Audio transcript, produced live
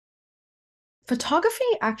Photography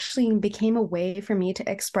actually became a way for me to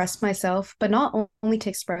express myself, but not only to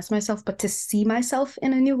express myself, but to see myself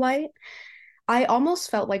in a new light. I almost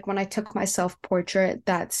felt like when I took my self portrait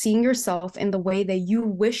that seeing yourself in the way that you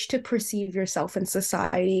wish to perceive yourself in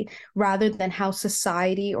society rather than how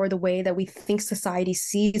society or the way that we think society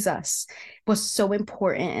sees us was so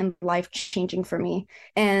important and life changing for me.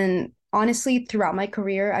 And honestly, throughout my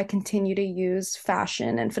career, I continue to use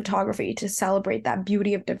fashion and photography to celebrate that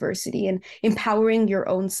beauty of diversity and empowering your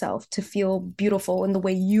own self to feel beautiful in the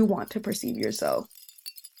way you want to perceive yourself.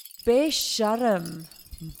 बेशर्म,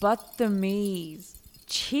 बदतमीज,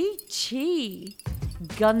 छी छी,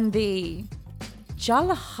 गंदी,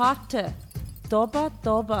 चल हट, तौबा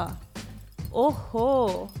तौबा,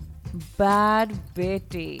 ओहो, bad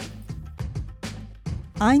बेटी.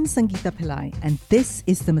 I'm Sangeeta Pillai, and this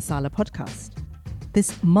is the Masala Podcast.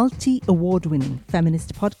 This multi-award-winning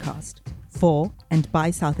feminist podcast for and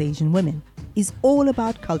by South Asian women is all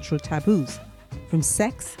about cultural taboos, from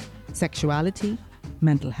sex, sexuality,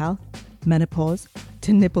 mental health, menopause,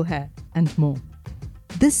 to nipple hair, and more.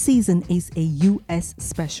 This season is a US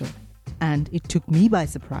special, and it took me by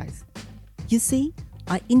surprise. You see,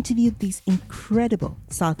 I interviewed these incredible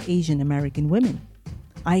South Asian American women.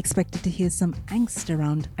 I expected to hear some angst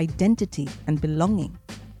around identity and belonging.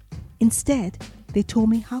 Instead, they told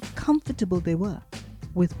me how comfortable they were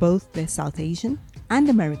with both their South Asian and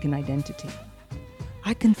American identity.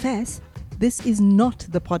 I confess, this is not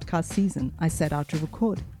the podcast season I set out to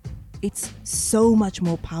record. It's so much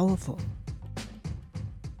more powerful.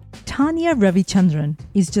 Tanya Ravichandran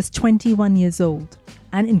is just 21 years old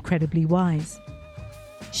and incredibly wise.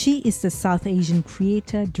 She is the South Asian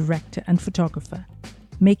creator, director, and photographer,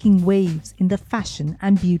 making waves in the fashion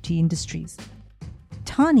and beauty industries.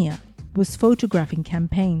 Tanya was photographing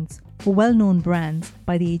campaigns for well-known brands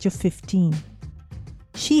by the age of 15.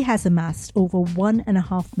 She has amassed over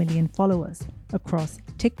 1.5 million followers across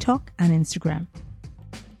TikTok and Instagram.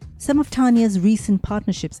 Some of Tanya's recent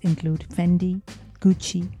partnerships include Fendi,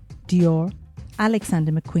 Gucci, Dior,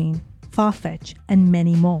 Alexander McQueen, Farfetch, and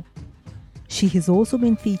many more. She has also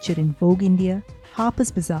been featured in Vogue India,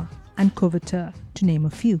 Harper's Bazaar, and Couverture, to name a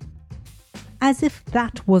few. As if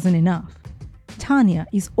that wasn't enough, Tanya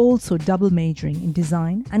is also double majoring in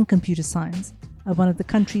design and computer science at one of the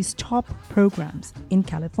country's top programs in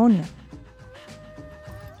California.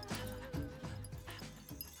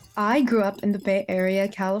 I grew up in the Bay Area,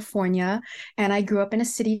 California, and I grew up in a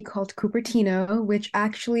city called Cupertino, which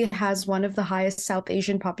actually has one of the highest South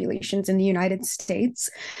Asian populations in the United States.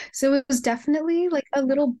 So it was definitely like a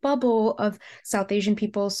little bubble of South Asian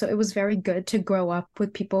people. So it was very good to grow up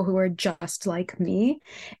with people who are just like me.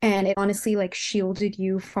 And it honestly like shielded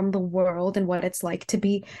you from the world and what it's like to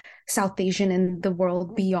be South Asian in the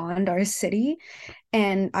world beyond our city.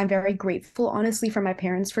 And I'm very grateful, honestly, for my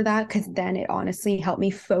parents for that, because then it honestly helped me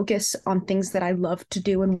focus on things that I loved to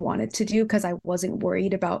do and wanted to do, because I wasn't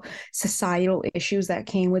worried about societal issues that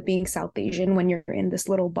came with being South Asian when you're in this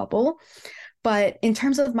little bubble. But in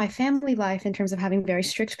terms of my family life, in terms of having very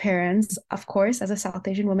strict parents, of course, as a South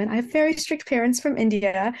Asian woman, I have very strict parents from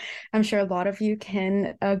India. I'm sure a lot of you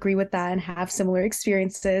can agree with that and have similar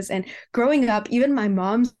experiences. And growing up, even my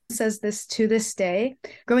mom says this to this day,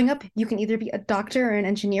 growing up, you can either be a doctor or an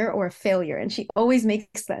engineer or a failure. And she always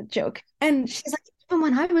makes that joke. And she's like, even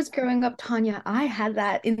when I was growing up, Tanya, I had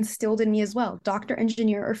that instilled in me as well, doctor,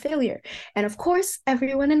 engineer, or failure. And of course,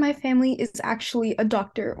 everyone in my family is actually a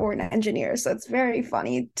doctor or an engineer. So it's very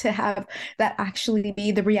funny to have that actually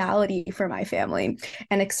be the reality for my family,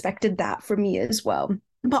 and expected that for me as well.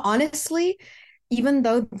 But honestly, even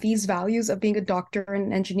though these values of being a doctor and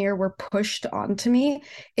an engineer were pushed onto me,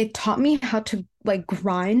 it taught me how to like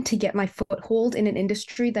grind to get my foothold in an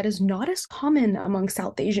industry that is not as common among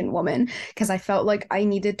South Asian women, because I felt like I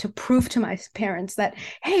needed to prove to my parents that,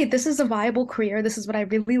 hey, this is a viable career. This is what I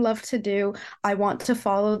really love to do. I want to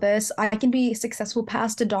follow this. I can be successful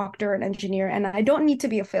past a doctor and engineer, and I don't need to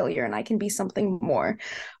be a failure, and I can be something more.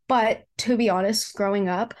 But to be honest, growing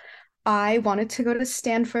up, I wanted to go to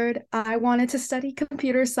Stanford. I wanted to study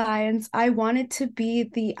computer science. I wanted to be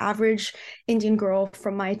the average Indian girl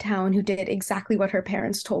from my town who did exactly what her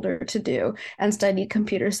parents told her to do and studied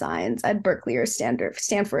computer science at Berkeley or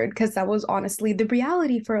Stanford, because that was honestly the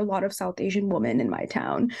reality for a lot of South Asian women in my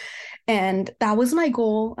town. And that was my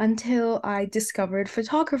goal until I discovered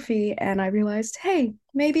photography and I realized, hey,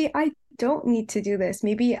 maybe I don't need to do this.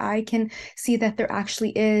 Maybe I can see that there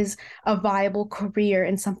actually is a viable career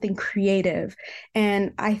in something creative.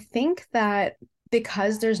 And I think that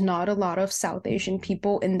because there's not a lot of South Asian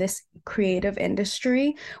people in this creative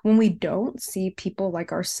industry, when we don't see people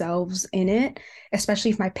like ourselves in it,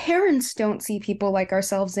 especially if my parents don't see people like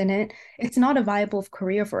ourselves in it, it's not a viable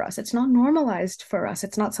career for us. It's not normalized for us.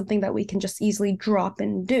 It's not something that we can just easily drop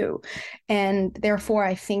and do. And therefore,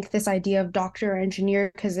 I think this idea of doctor or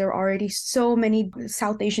engineer, because there are already so many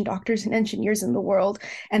South Asian doctors and engineers in the world,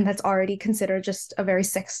 and that's already considered just a very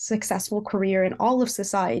successful career in all of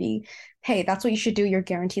society. Hey, that's what you should do. You're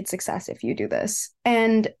guaranteed success if you do this.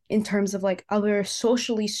 And in terms of like other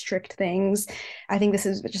socially strict things, I think this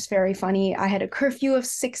is just very funny. I had a curfew of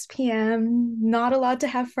 6 p.m., not allowed to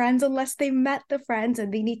have friends unless they met the friends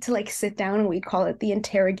and they need to like sit down, and we'd call it the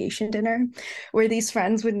interrogation dinner, where these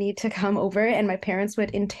friends would need to come over and my parents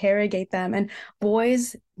would interrogate them. And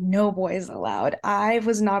boys, no boys allowed. I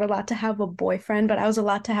was not allowed to have a boyfriend, but I was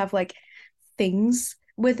allowed to have like things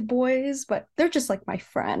with boys, but they're just like my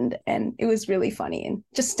friend. And it was really funny and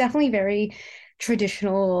just definitely very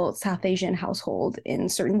traditional South Asian household in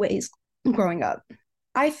certain ways growing up.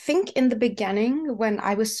 I think in the beginning, when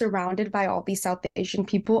I was surrounded by all these South Asian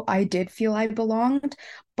people, I did feel I belonged,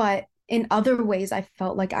 but in other ways, I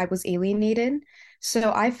felt like I was alienated.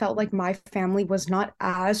 So I felt like my family was not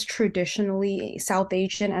as traditionally South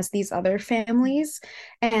Asian as these other families.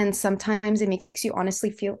 And sometimes it makes you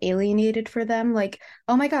honestly feel alienated for them. Like,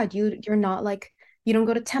 oh my God, you're not like, you don't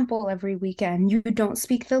go to temple every weekend. You don't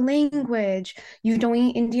speak the language. You don't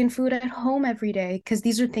eat Indian food at home every day. Because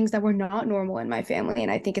these are things that were not normal in my family.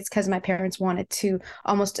 And I think it's because my parents wanted to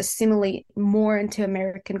almost assimilate more into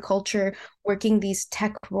American culture, working these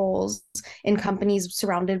tech roles in companies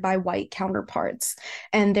surrounded by white counterparts.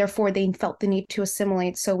 And therefore, they felt the need to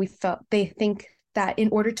assimilate. So they think that in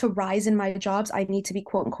order to rise in my jobs, I need to be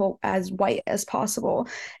quote unquote as white as possible,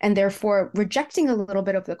 and therefore rejecting a little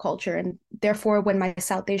bit of the culture. And therefore, when my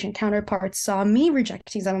South Asian counterparts saw me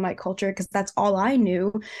rejecting some of my culture, because that's all I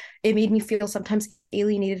knew, it made me feel sometimes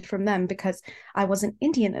alienated from them because I wasn't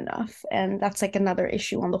Indian enough. And that's like another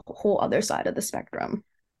issue on the whole other side of the spectrum.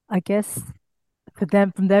 I guess for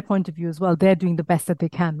them, from their point of view as well, they're doing the best that they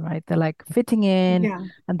can, right? They're like fitting in Yeah.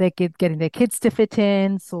 and they're getting their kids to fit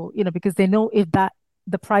in. So, because they know if that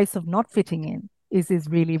the price of not fitting in is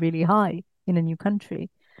really, really high in a new country.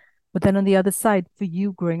 But then on the other side, for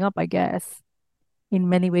you growing up, I guess, in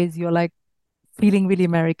many ways, you're like feeling really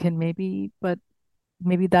American, maybe, but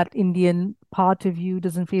maybe that Indian part of you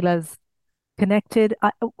doesn't feel as connected.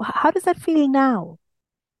 How does that feel now?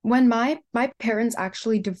 When my parents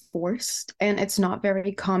actually divorced, and it's not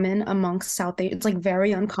very common amongst South Asian, it's like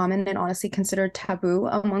very uncommon and honestly considered taboo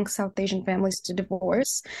amongst South Asian families to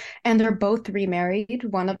divorce. And they're both remarried.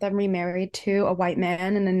 One of them remarried to a white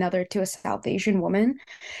man and another to a South Asian woman.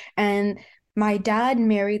 And my dad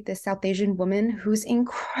married this South Asian woman who's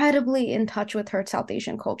incredibly in touch with her South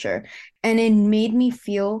Asian culture. And it made me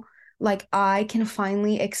feel like I can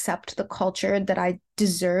finally accept the culture that I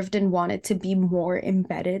deserved and wanted to be more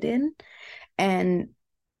embedded in. And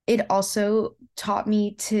it also taught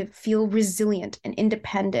me to feel resilient and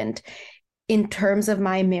independent in terms of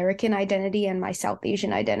my American identity and my South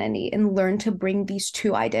Asian identity, and learn to bring these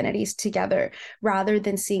two identities together rather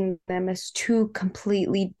than seeing them as two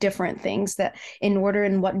completely different things that in order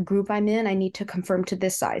in what group I'm in, I need to conform to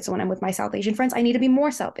this side. So when I'm with my South Asian friends, I need to be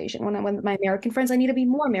more South Asian. When I'm with my American friends, I need to be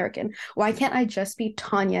more American. Why can't I just be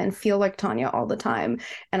Tanya and feel like Tanya all the time?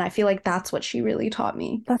 And I feel like that's what she really taught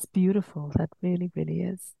me. That's beautiful. That really, really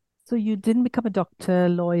is. So you didn't become a doctor,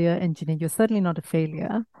 lawyer, engineer. You're certainly not a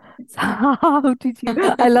failure. So how did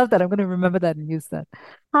you? I love that. I'm going to remember that and use that.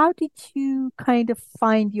 How did you kind of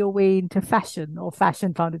find your way into fashion, or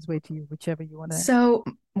fashion found its way to you, whichever you want to? So,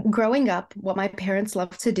 growing up, what my parents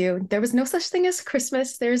loved to do, there was no such thing as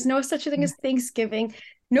Christmas. There's no such thing as Thanksgiving,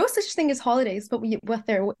 no such thing as holidays. But what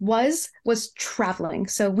there was traveling.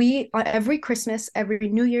 So we every Christmas, every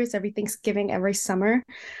New Year's, every Thanksgiving, every summer,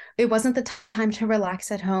 it wasn't the time to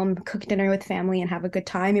relax at home, cook dinner with family, and have a good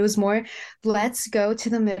time. It was more, let's go to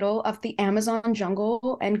the middle of the Amazon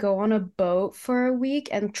jungle and go on a boat for a week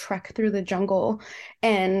and trek through the jungle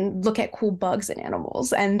and look at cool bugs and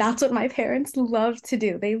animals. And that's what my parents loved to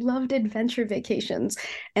do. They loved adventure vacations.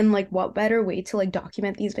 And like, what better way to like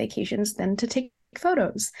document these vacations than to take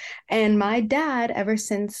photos? And my dad, ever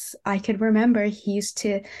since I could remember, he used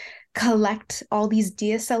to collect all these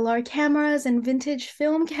DSLR cameras and vintage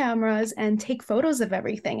film cameras and take photos of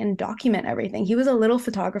everything and document everything. He was a little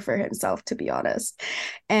photographer himself, to be honest.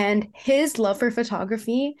 And his love for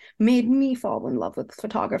photography made me fall in love with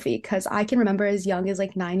photography, because I can remember as young as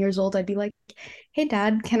like 9 years old, I'd be like, hey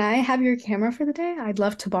dad, can I have your camera for the day? I'd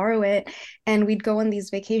love to borrow it. And we'd go on these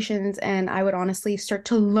vacations, and I would honestly start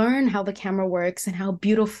to learn how the camera works and how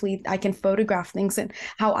beautifully I can photograph things and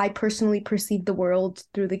how I personally perceive the world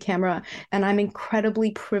through the camera. And I'm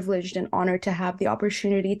incredibly privileged and honored to have the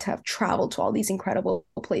opportunity to have traveled to all these incredible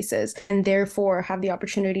places and therefore have the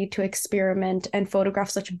opportunity to experiment and photograph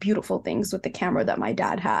such beautiful things with the camera that my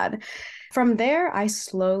dad had. From there, I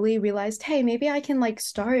slowly realized, hey, maybe I can like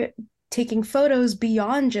start taking photos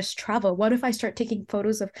beyond just travel. What if I start taking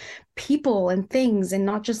photos of people and things and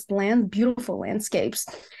not just beautiful landscapes?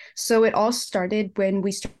 So it all started when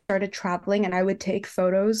we started traveling, and I would take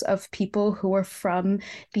photos of people who were from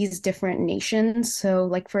these different nations. So,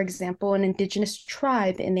 like, for example, an indigenous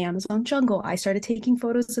tribe in the Amazon jungle, I started taking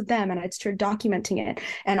photos of them and I'd start documenting it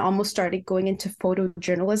and almost started going into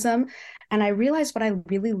photojournalism. And I realized what I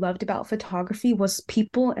really loved about photography was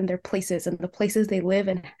people and their places and the places they live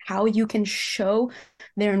and how you can show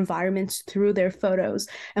their environments through their photos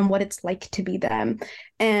and what it's like to be them.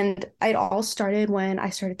 And it all started when I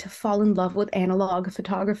started to fall in love with analog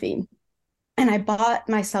photography. And I bought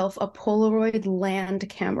myself a Polaroid land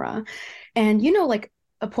camera. And like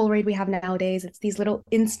a Polaroid we have nowadays, it's these little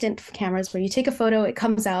instant cameras where you take a photo, it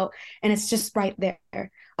comes out, and it's just right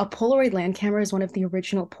there. A Polaroid land camera is one of the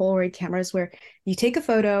original Polaroid cameras where you take a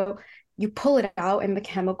photo, you pull it out, and the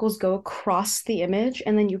chemicals go across the image,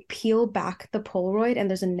 and then you peel back the Polaroid, and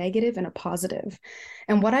there's a negative and a positive.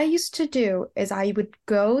 And what I used to do is I would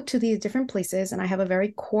go to these different places, and I have a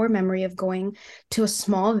very core memory of going to a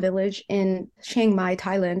small village in Chiang Mai,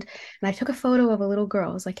 Thailand, and I took a photo of a little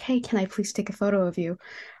girl. I was like, hey, can I please take a photo of you?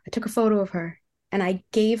 I took a photo of her. And I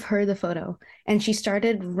gave her the photo, and she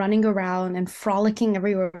started running around and frolicking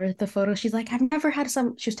everywhere with the photo. She's like,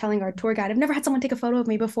 she was telling our tour guide, I've never had someone take a photo of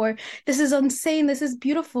me before. This is insane. This is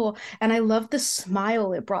beautiful. And I love the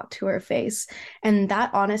smile it brought to her face. And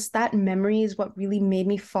that memory is what really made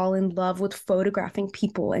me fall in love with photographing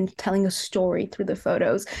people and telling a story through the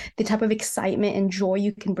photos, the type of excitement and joy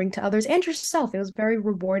you can bring to others and yourself. It was very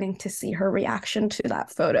rewarding to see her reaction to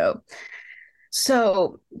that photo.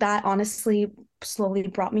 So that honestly slowly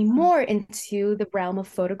brought me more into the realm of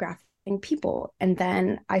photographing people. And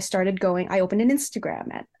then I opened an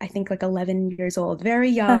Instagram at, I think, like 11 years old, very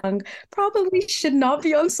young, probably should not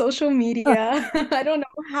be on social media. I don't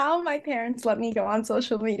know how my parents let me go on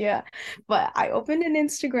social media, but I opened an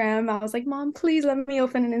Instagram. I was like, Mom, please let me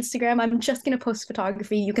open an Instagram. I'm just going to post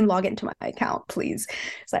photography. You can log into my account, please.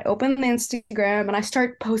 So I opened the Instagram and I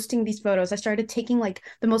started posting these photos. I started taking like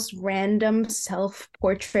the most random self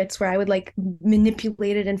portraits where I would like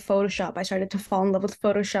manipulate it in Photoshop. I started to fall in love with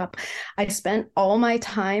Photoshop. I spent all my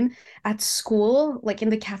time at school, like in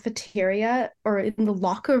the cafeteria or in the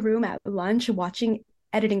locker room at lunch, watching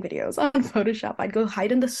editing videos on Photoshop. I'd go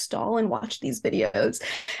hide in the stall and watch these videos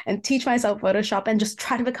and teach myself Photoshop and just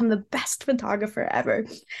try to become the best photographer ever.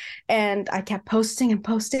 And I kept posting and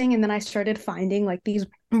posting. And then I started finding like these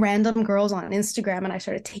random girls on Instagram, and I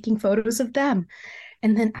started taking photos of them.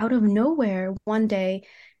 And then out of nowhere, one day,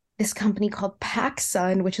 this company called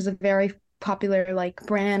PacSun, which is a very popular like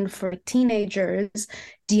brand for teenagers,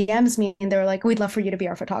 DMs me, and they're like, we'd love for you to be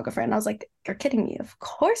our photographer. And I was like, you're kidding me, of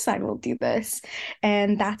course I will do this.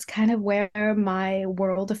 And that's kind of where my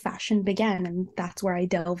world of fashion began, and that's where I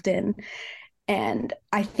delved in. And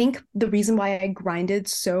I think the reason why I grinded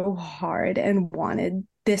so hard and wanted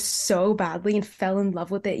this so badly and fell in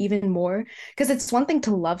love with it even more, because it's one thing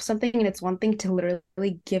to love something and it's one thing to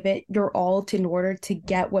literally give it your all in order to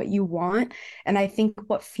get what you want. And I think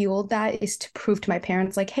what fueled that is to prove to my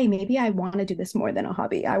parents, like, hey, maybe I want to do this more than a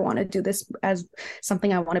hobby. I want to do this as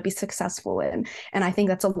something I want to be successful in. And I think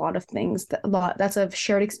that's a lot of things, that's a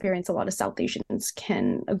shared experience a lot of South Asians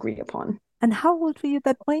can agree upon. And how old were you at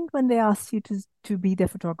that point when they asked you to be their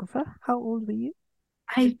photographer? How old were you?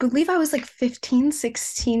 I believe I was like 15,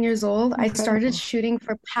 16 years old. I started Incredible. shooting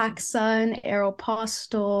for PacSun,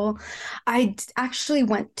 Aeropostale. Actually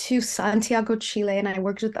went to Santiago, Chile, and I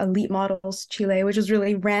worked with Elite Models Chile, which was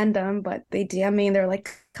really random, but they DM me and they're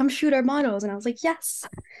like, come shoot our models. And I was like, yes.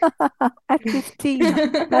 At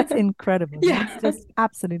 15. That's incredible. Yeah. That's just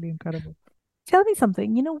absolutely incredible. Tell me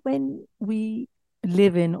something, when we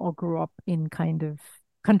live in or grow up in kind of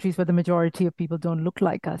countries where the majority of people don't look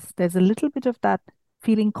like us, there's a little bit of that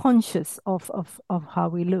feeling conscious of how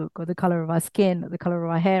we look, or the color of our skin, or the color of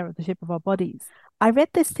our hair, or the shape of our bodies. I read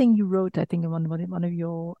this thing you wrote, I think, in one of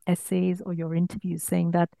your essays or your interviews, saying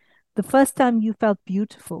that the first time you felt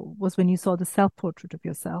beautiful was when you saw the self-portrait of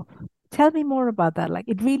yourself. Tell me more about that. Like,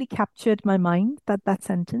 it really captured my mind, that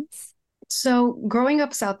sentence. So, growing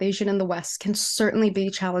up South Asian in the West can certainly be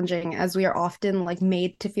challenging as we are often like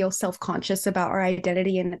made to feel self-conscious about our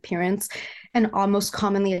identity and appearance, and almost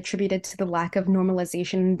commonly attributed to the lack of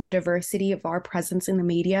normalization and diversity of our presence in the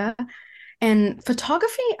media. And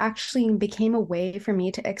photography actually became a way for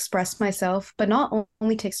me to express myself, but not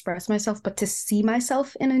only to express myself, but to see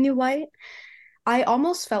myself in a new light. I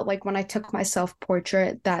almost felt like when I took my self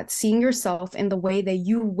portrait that seeing yourself in the way that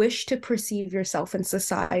you wish to perceive yourself in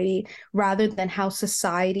society rather than how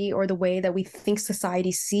society or the way that we think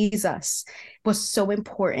society sees us was so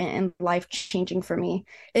important and life changing for me.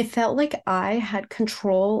 It felt like I had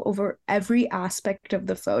control over every aspect of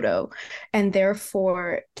the photo and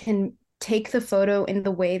therefore can take the photo in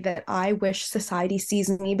the way that I wish society sees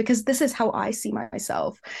me because this is how I see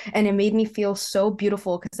myself. And it made me feel so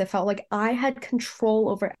beautiful because I felt like I had control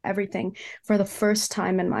over everything for the first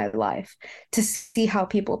time in my life to see how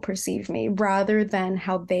people perceive me rather than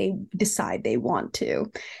how they decide they want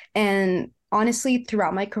to. And honestly,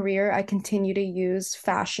 throughout my career, I continue to use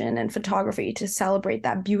fashion and photography to celebrate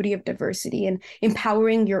that beauty of diversity and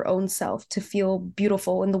empowering your own self to feel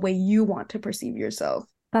beautiful in the way you want to perceive yourself.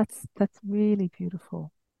 That's really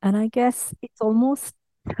beautiful. And I guess it's almost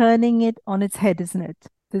turning it on its head, isn't it?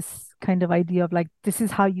 This kind of idea of like, this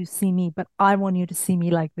is how you see me, but I want you to see me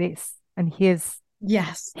like this. And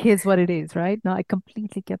Yes. here's what it is, right? No, I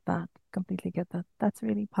completely get that. Completely get that. That's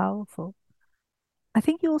really powerful. I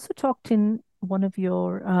think you also talked in one of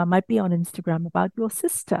your, might be on Instagram about your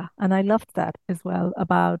sister. And I loved that as well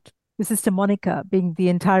about your sister Monica being the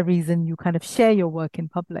entire reason you kind of share your work in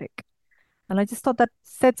public. And I just thought that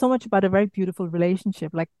said so much about a very beautiful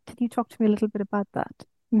relationship. Like, can you talk to me a little bit about that?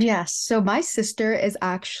 Yes. So my sister is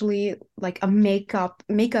actually like a makeup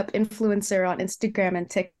influencer on Instagram and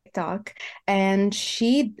TikTok. And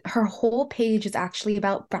her whole page is actually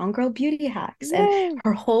about brown girl beauty hacks. And Yay!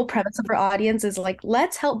 her whole premise of her audience is like,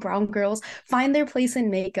 let's help brown girls find their place in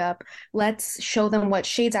makeup. Let's show them what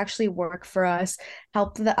shades actually work for us,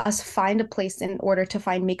 us find a place in order to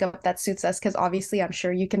find makeup that suits us. Because obviously, I'm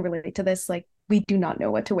sure you can relate to this. Like, we do not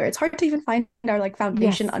know what to wear. It's hard to even find our like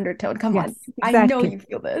foundation Yes, undertone. Come yes, on. I know exactly. you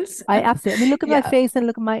feel this. I absolutely. I mean, look at my Yeah. face and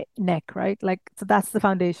look at my neck, right? Like, so that's the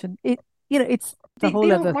foundation. It's the They whole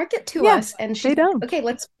don't other. market to Yeah, us. And they she's like, don't. okay,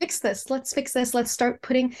 let's fix this. Let's fix this. Let's start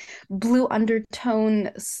putting blue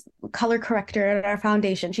undertone color corrector in our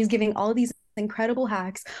foundation. She's giving all these incredible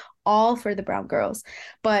hacks all for the brown girls.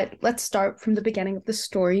 But let's start from the beginning of the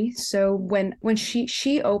story. So when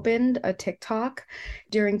she opened a TikTok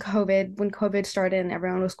during COVID, when COVID started and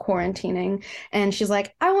everyone was quarantining, and she's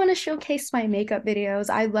like, I want to showcase my makeup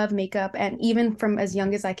videos. I love makeup. And even from as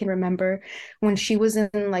young as I can remember, when she was in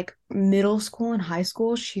like middle school and high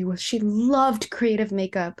school, she loved creative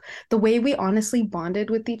makeup. The way we honestly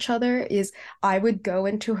bonded with each other is I would go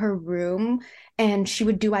into her room and she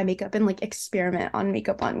would do my makeup and like experiment on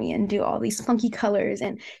makeup on me and do all these funky colors,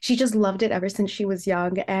 and she just loved it ever since she was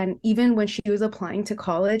young. And even when she was applying to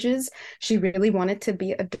colleges, she really wanted to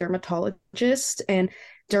be a dermatologist, and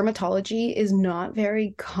dermatology is not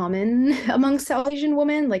very common among South Asian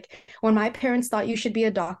women. Like when my parents thought you should be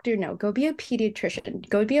a doctor, no, go be a pediatrician,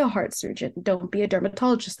 go be a heart surgeon, don't be a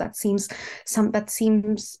dermatologist. That seems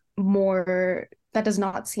more, that does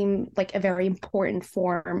not seem like a very important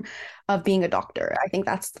form of being a doctor. I think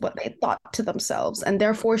that's what they thought to themselves, and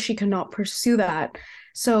therefore she could not pursue that.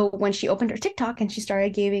 So when she opened her TikTok and she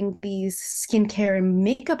started giving these skincare and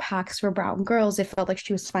makeup hacks for brown girls, it felt like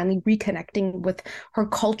she was finally reconnecting with her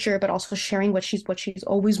culture, but also sharing what she's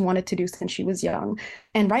always wanted to do since she was young.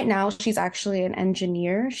 And right now she's actually an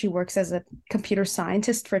engineer. She works as a computer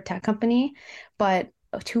scientist for a tech company, but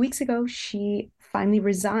 2 weeks ago she finally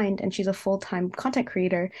resigned and she's a full-time content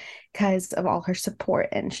creator because of all her support,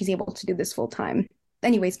 and she's able to do this full-time.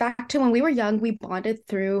 Anyways, back to when we were young, we bonded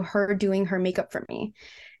through her doing her makeup for me.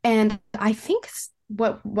 And I think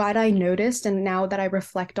what I noticed, and now that I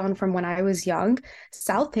reflect on from when I was young,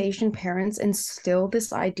 South Asian parents instill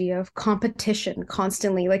this idea of competition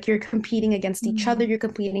constantly. Like you're competing against each other, Mm. you're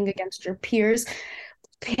competing against your peers,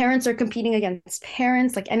 parents are competing against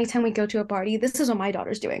parents. Like anytime we go to a party, this is what my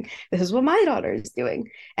daughter's doing, this is what my daughter is doing.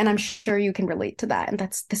 And I'm sure you can relate to that. And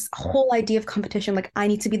that's this whole idea of competition. Like I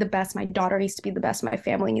need to be the best, my daughter needs to be the best, my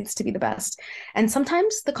family needs to be the best. And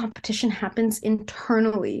sometimes the competition happens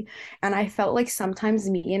internally, and I felt like sometimes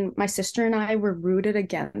me and my sister and I were rooted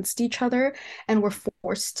against each other and were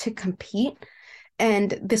forced to compete.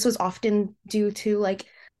 And this was often due to like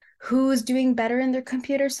who's doing better in their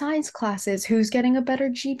computer science classes, who's getting a better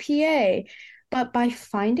GPA. But by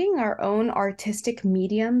finding our own artistic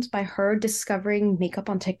mediums, by her discovering makeup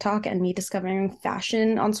on TikTok and me discovering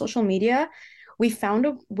fashion on social media, we found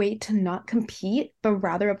a way to not compete, but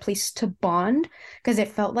rather a place to bond because it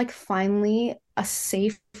felt like finally a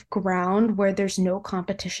safe ground where there's no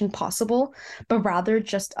competition possible, but rather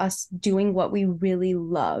just us doing what we really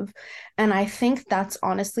love. And I think that's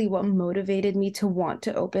honestly what motivated me to want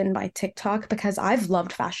to open my TikTok because I've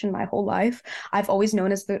loved fashion my whole life. I've always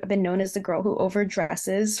been known as the girl who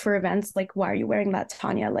overdresses for events. Like, why are you wearing that,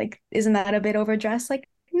 Tanya? Like, isn't that a bit overdressed? Like,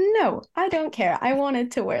 no, I don't care. I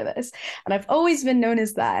wanted to wear this. And I've always been known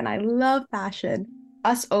as that. And I love fashion.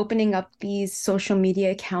 Us opening up these social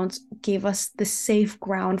media accounts gave us the safe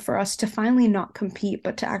ground for us to finally not compete,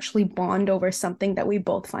 but to actually bond over something that we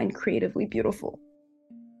both find creatively beautiful.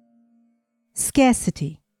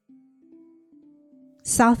 Scarcity.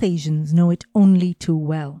 South Asians know it only too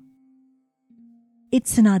well.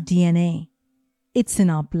 It's in our DNA. It's in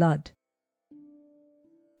our blood.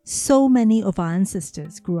 So many of our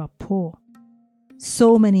ancestors grew up poor.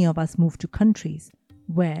 So many of us moved to countries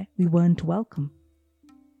where we weren't welcome.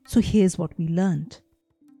 So here's what we learned.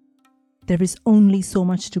 There is only so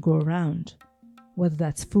much to go around, whether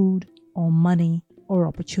that's food or money or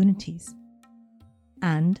opportunities.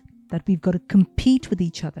 And that we've got to compete with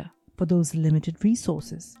each other for those limited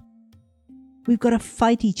resources. We've got to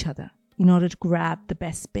fight each other in order to grab the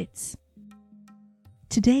best bits.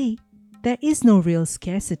 Today, there is no real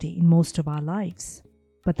scarcity in most of our lives,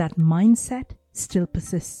 but that mindset still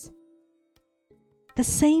persists. The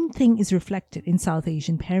same thing is reflected in South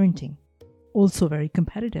Asian parenting, also very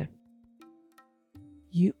competitive.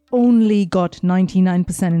 You only got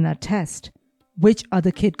 99% in that test. Which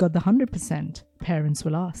other kid got the 100%? Parents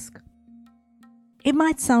will ask. It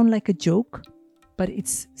might sound like a joke, but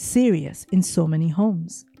it's serious in so many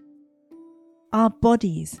homes. Our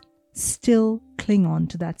bodies still cling on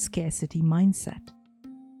to that scarcity mindset,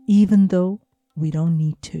 even though we don't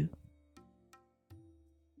need to.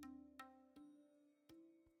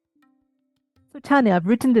 So Tanya, I've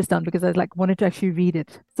written this down because I wanted to actually read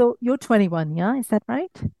it. So you're 21, yeah? Is that right?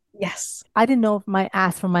 Yes. I didn't know my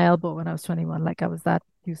ass from my elbow when I was 21. I was that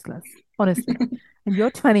useless, honestly. And you're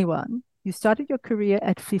 21. You started your career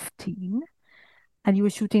at 15 and you were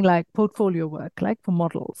shooting portfolio work, for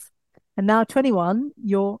models. And now 21,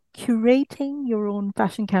 you're curating your own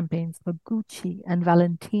fashion campaigns for Gucci and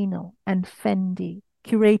Valentino and Fendi,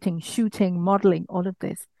 curating, shooting, modeling, all of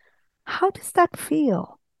this. How does that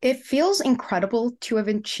feel? It feels incredible to have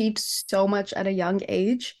achieved so much at a young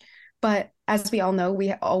age, but as we all know,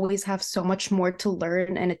 we always have so much more to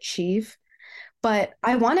learn and achieve. But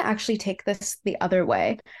I want to actually take this the other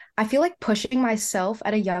way. I feel like pushing myself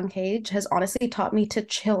at a young age has honestly taught me to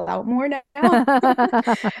chill out more now. And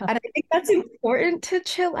I think that's important to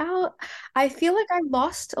chill out. I feel like I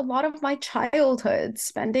lost a lot of my childhood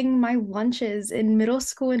spending my lunches in middle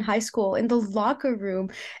school and high school in the locker room,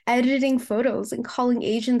 editing photos and calling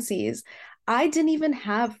agencies. I didn't even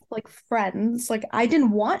have friends. I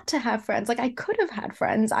didn't want to have friends. I could have had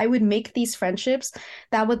friends. I would make these friendships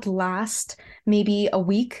that would last maybe a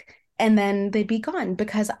week and then they'd be gone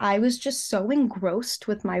because I was just so engrossed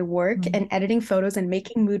with my work and editing photos and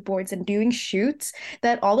making mood boards and doing shoots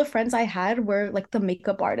that all the friends I had were the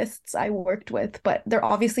makeup artists I worked with, but they're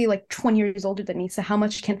obviously 20 years older than me. So how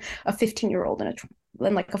much can a 15-year-old and a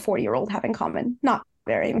 40-year-old have in common? Not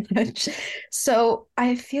very much. So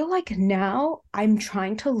I feel like now I'm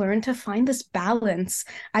trying to learn to find this balance.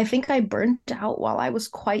 I think I burnt out while I was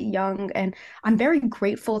quite young, and I'm very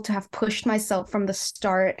grateful to have pushed myself from the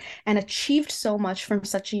start and achieved so much from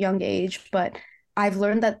such a young age. But I've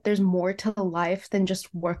learned that there's more to life than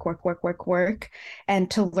just work, work, work, work, work.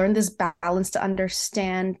 And to learn this balance, to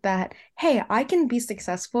understand that, hey, I can be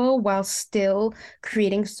successful while still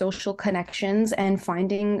creating social connections and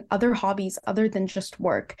finding other hobbies other than just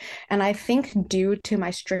work. And I think due to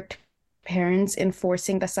my strict parents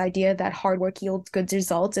enforcing this idea that hard work yields good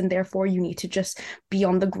results and therefore you need to just be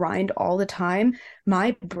on the grind all the time,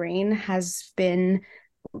 my brain has been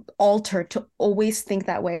altered to always think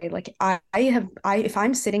that way. If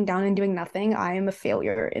I'm sitting down and doing nothing, I am a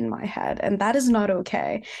failure in my head, and that is not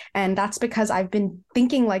okay. And that's because I've been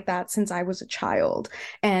thinking like that since I was a child,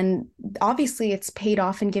 and obviously it's paid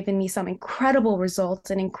off and given me some incredible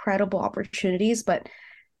results and incredible opportunities, but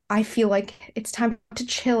I feel like it's time to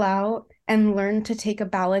chill out and learn to take a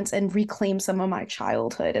balance and reclaim some of my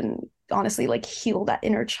childhood and honestly heal that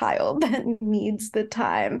inner child that needs the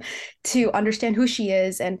time to understand who she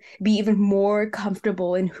is and be even more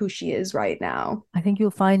comfortable in who she is right now. I think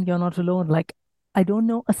you'll find you're not alone. I don't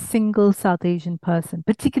know a single South Asian person,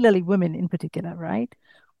 particularly women in particular, right,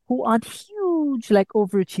 who aren't huge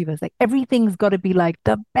overachievers. Everything's got to be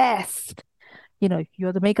the best.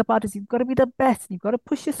 you're the makeup artist, you've got to be the best. You've got to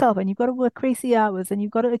push yourself and you've got to work crazy hours and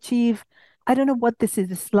you've got to achieve. I don't know what this is.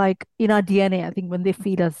 It's like in our DNA, I think when they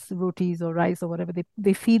feed us rotis or rice or whatever,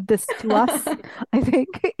 they feed this to us, I think.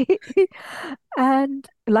 And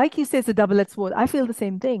like you say, it's a double-edged sword. I feel the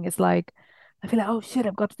same thing. It's like, I feel like, oh shit,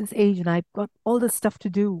 I've got to this age and I've got all this stuff to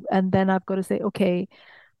do. And then I've got to say, okay,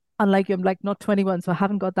 unlike you, I'm like not 21, so I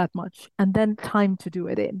haven't got that much. And then time to do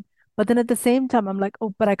it in. But then at the same time, I'm like,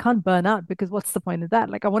 oh, but I can't burn out because what's the point of that?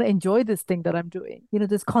 Like, I want to enjoy this thing that I'm doing.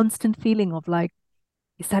 This constant feeling of like,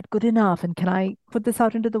 is that good enough? And can I put this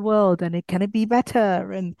out into the world? And can it be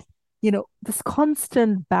better? And, this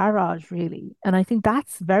constant barrage, really. And I think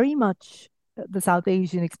that's very much the South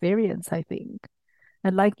Asian experience, I think.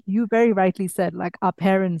 And like you very rightly said, like our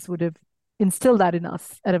parents would have instilled that in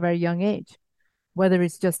us at a very young age, whether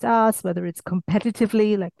it's just us, whether it's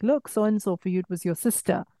competitively, like, look, so and so for you, it was your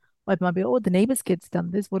sister. Or it might be, oh, the neighbor's kid's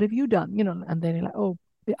done this. What have you done? And then you're like, oh,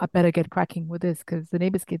 I better get cracking with this because the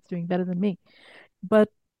neighbor's kid's doing better than me. But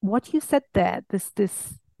what you said there, this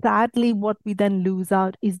sadly, what we then lose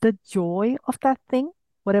out is the joy of that thing,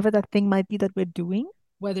 whatever that thing might be that we're doing.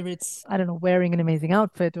 Whether it's, I don't know, wearing an amazing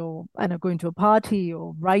outfit or, I know, going to a party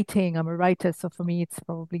or writing. I'm a writer, so for me, it's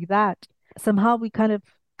probably that. Somehow we kind of,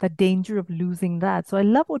 the danger of losing that. So I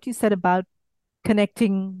love what you said about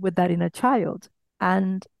connecting with that inner child.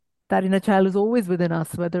 And that inner child is always within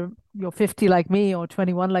us, whether you're 50 like me or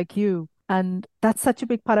 21 like you. And that's such a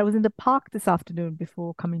big part. I was in the park this afternoon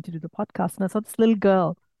before coming to do the podcast, and I saw this little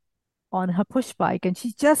girl on her push bike, and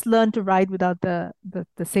she just learned to ride without the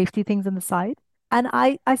safety things on the side. And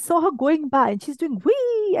I saw her going by and she's doing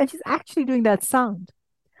wee, and she's actually doing that sound.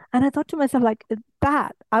 And I thought to myself, like,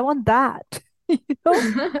 I want that.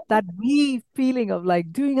 That wee feeling of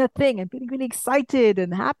like doing a thing and feeling really excited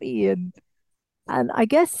and happy. And I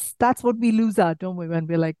guess that's what we lose out, don't we, when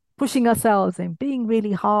we're like pushing ourselves and being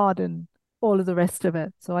really hard and all of the rest of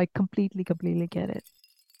it. So I completely get it.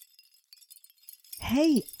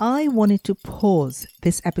 Hey, I wanted to pause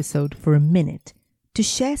this episode for a minute to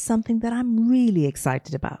share something that I'm really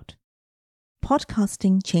excited about.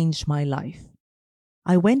 Podcasting changed my life.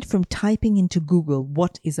 I went from typing into Google,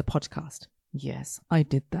 what is a podcast? Yes, I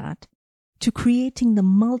did that. To creating the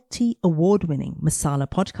multi-award-winning Masala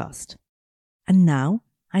podcast. And now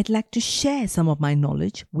I'd like to share some of my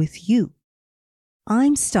knowledge with you.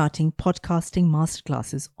 I'm starting podcasting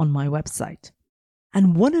masterclasses on my website.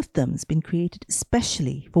 And one of them's been created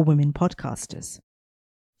especially for women podcasters.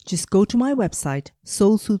 Just go to my website,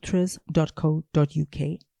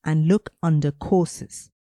 soulsutras.co.uk, and look under courses.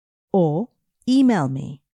 Or email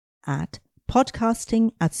me at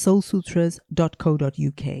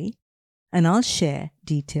podcasting@soulsutras.co.uk, and I'll share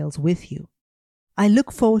details with you. I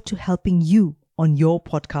look forward to helping you on your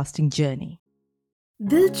podcasting journey.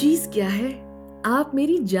 दिल चीज क्या है आप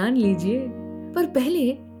मेरी जान लीजिए, पर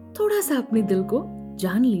पहले थोड़ा सा अपने दिल को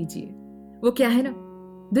जान लीजिए। वो क्या है ना,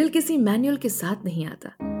 दिल किसी मैनुअल के साथ नहीं आता,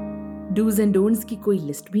 डूज एंड डोंट्स की कोई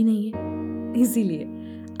लिस्ट भी नहीं है। इसीलिए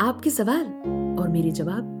आपके सवाल और मेरे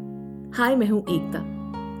जवाब। हाय, मैं हूं एकता।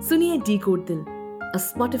 सुनिए decode Dil, a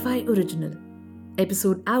Spotify original,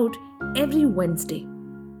 episode out every Wednesday.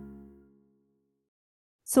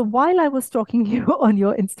 So while I was talking to you on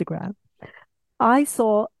your Instagram, I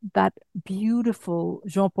saw that beautiful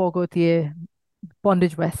Jean-Paul Gaultier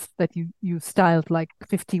bondage vest that you styled like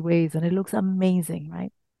 50 ways, and it looks amazing,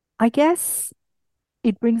 right? I guess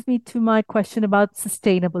it brings me to my question about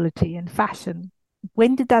sustainability and fashion.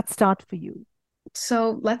 When did that start for you?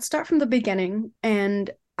 So let's start from the beginning. And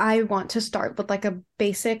I want to start with like a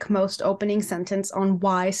basic, most opening sentence on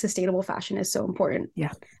why sustainable fashion is so important.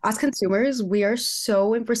 Yeah. As consumers, we are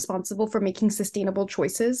so responsible for making sustainable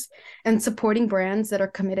choices and supporting brands that are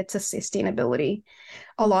committed to sustainability.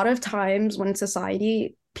 A lot of times when in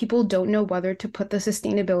society, people don't know whether to put the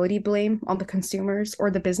sustainability blame on the consumers or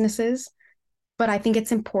the businesses. But I think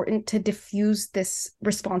it's important to diffuse this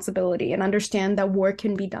responsibility and understand that work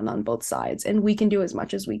can be done on both sides, and we can do as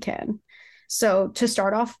much as we can. So to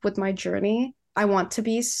start off with my journey, I want to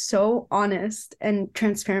be so honest and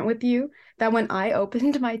transparent with you that when I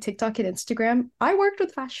opened my TikTok and Instagram, I worked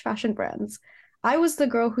with fashion brands. I was the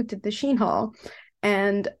girl who did the Shein haul,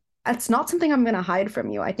 and it's not something I'm going to hide from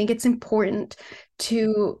you. I think it's important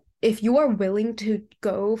to, if you are willing to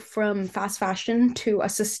go from fast fashion to a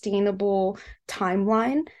sustainable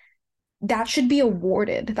timeline, that should be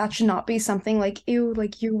awarded. That should not be something like, ew,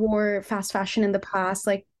 like you wore fast fashion in the past,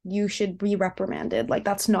 like you should be reprimanded. Like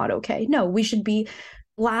that's not okay. No, we should be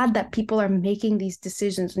glad that people are making these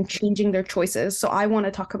decisions and changing their choices. So I want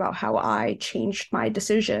to talk about how I changed my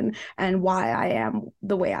decision and why I am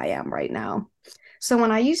the way I am right now. So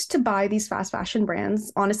when I used to buy these fast fashion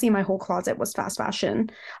brands, honestly, my whole closet was fast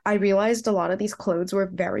fashion. I realized a lot of these clothes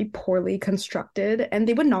were very poorly constructed and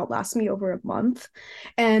they would not last me over a month.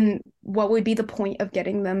 And what would be the point of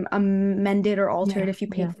getting them amended or altered Yeah, if you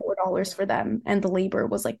yeah. paid $4 for them and the labor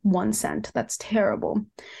was like 1 cent? That's terrible.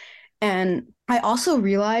 And I also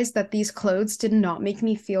realized that these clothes did not make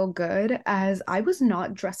me feel good as I was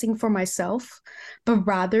not dressing for myself, but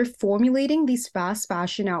rather formulating these fast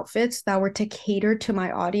fashion outfits that were to cater to my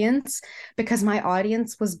audience because my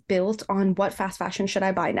audience was built on what fast fashion should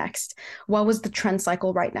I buy next? What was the trend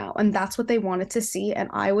cycle right now? And that's what they wanted to see. And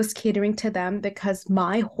I was catering to them because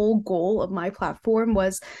my whole goal of my platform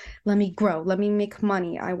was let me grow, let me make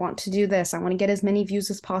money. I want to do this. I want to get as many views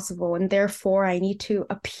as possible. And therefore, I need to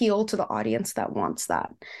appeal to the audience that wants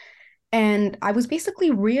that. And I was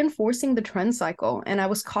basically reinforcing the trend cycle and I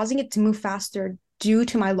was causing it to move faster due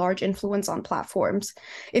to my large influence on platforms.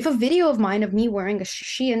 If a video of mine of me wearing a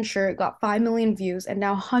Shein shirt got 5 million views and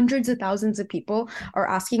now hundreds of thousands of people are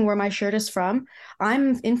asking where my shirt is from,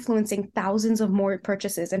 I'm influencing thousands of more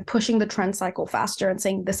purchases and pushing the trend cycle faster and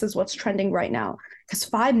saying this is what's trending right now. Because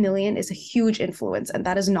 5 million is a huge influence and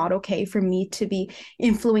that is not okay for me to be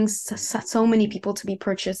influencing so many people to be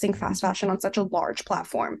purchasing fast fashion on such a large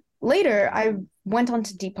platform. Later, I went on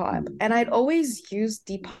to Depop and I'd always used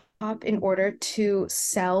Depop in order to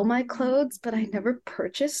sell my clothes, but I never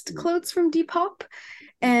purchased clothes from Depop.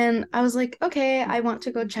 And I was like, okay, I want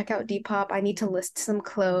to go check out Depop. I need to list some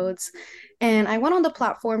clothes. And I went on the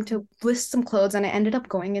platform to list some clothes, and I ended up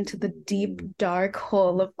going into the deep, dark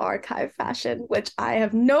hole of archive fashion, which I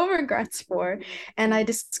have no regrets for. And I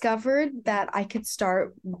discovered that I could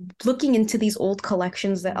start looking into these old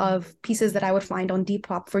collections of pieces that I would find on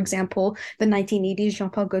Depop. For example, the 1980s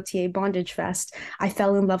Jean-Paul Gaultier bondage vest. I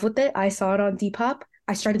fell in love with it. I saw it on Depop.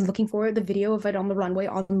 I started looking for the video of it on the runway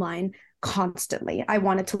online constantly. I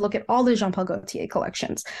wanted to look at all the Jean-Paul Gaultier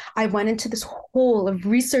collections. I went into this hole of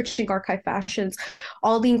researching archive fashions,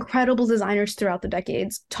 all the incredible designers throughout the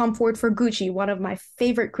decades. Tom Ford for Gucci, one of my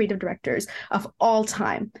favorite creative directors of all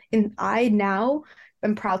time. And I now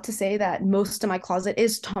am proud to say that most of my closet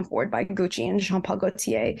is Tom Ford by Gucci and Jean-Paul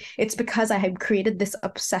Gaultier. It's because I have created this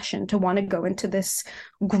obsession to want to go into this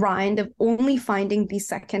grind of only finding these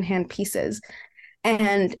secondhand pieces.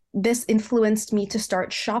 And this influenced me to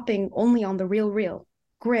start shopping only on the Real,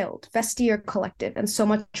 Grilled, Vestiaire Collective, and so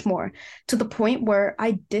much more, to the point where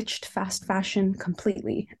I ditched fast fashion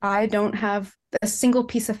completely. I don't have a single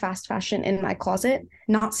piece of fast fashion in my closet.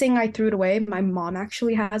 Not saying I threw it away. My mom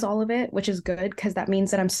actually has all of it, which is good because that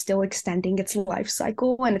means that I'm still extending its life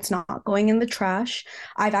cycle and it's not going in the trash.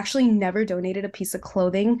 I've actually never donated a piece of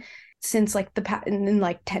clothing since like in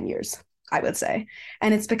like 10 years. I would say.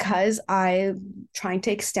 And it's because I'm trying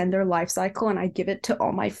to extend their life cycle and I give it to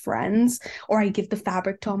all my friends, or I give the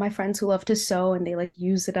fabric to all my friends who love to sew and they like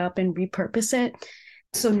use it up and repurpose it.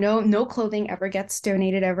 So no clothing ever gets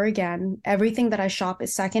donated ever again. Everything that I shop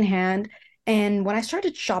is secondhand. And when I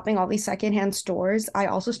started shopping all these secondhand stores, I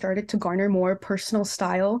also started to garner more personal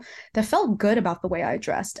style that felt good about the way I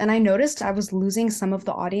dressed. And I noticed I was losing some of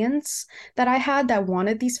the audience that I had that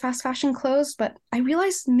wanted these fast fashion clothes, but I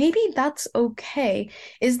realized maybe that's okay.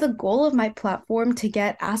 Is the goal of my platform to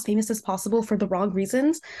get as famous as possible for the wrong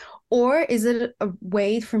reasons? Or is it a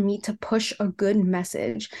way for me to push a good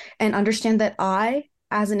message and understand that I,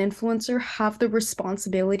 as an influencer, have the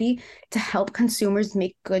responsibility to help consumers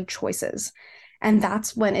make good choices? And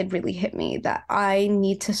that's when it really hit me that I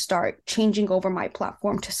need to start changing over my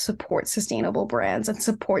platform to support sustainable brands and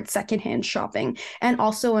support secondhand shopping. And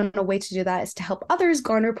also, in a way to do that is to help others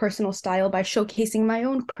garner personal style by showcasing my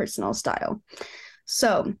own personal style.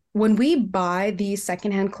 So when we buy these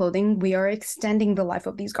secondhand clothing, we are extending the life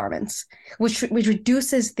of these garments, which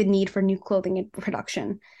reduces the need for new clothing in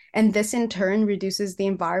production. And this in turn reduces the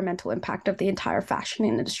environmental impact of the entire fashion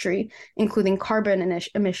industry, including carbon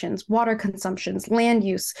emissions, water consumptions, land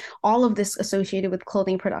use, all of this associated with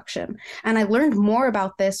clothing production. And I learned more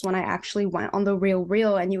about this when I actually went on the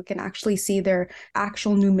Real, and you can actually see their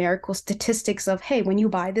actual numerical statistics of, hey, when you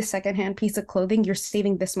buy this secondhand piece of clothing, you're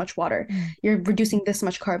saving this much water, you're reducing this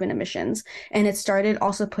much carbon emissions. And it started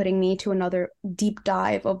also putting me to another deep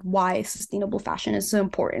dive of why sustainable fashion is so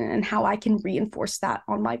important and how I can reinforce that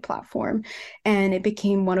on my platform. And it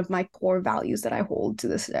became one of my core values that I hold to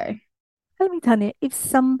this day. Tell me, Tanya, if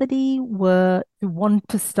somebody were to want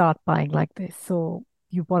to start buying like this, so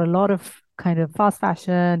you bought a lot of kind of fast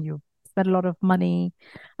fashion, you spent a lot of money,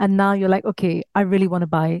 and now you're like, okay, I really want to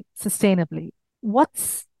buy sustainably.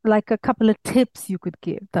 What's like a couple of tips you could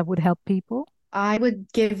give that would help people? I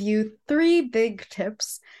would give you 3 big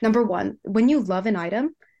tips. Number 1, when you love an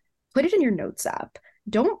item, put it in your notes app.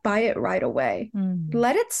 Don't buy it right away.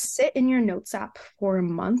 Let it sit in your notes app for a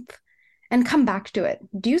month and come back to it.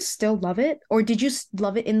 Do you still love it? Or did you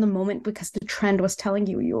love it in the moment because the trend was telling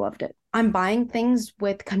you you loved it? I'm buying things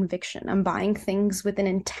with conviction. I'm buying things with an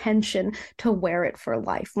intention to wear it for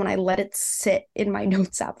life when I let it sit in my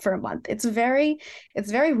notes app for a month. It's very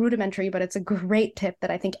rudimentary, but it's a great tip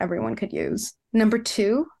that I think everyone could use. Number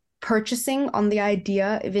two, purchasing on the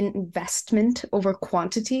idea of investment over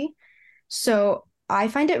quantity. So I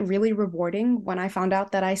find it really rewarding when I found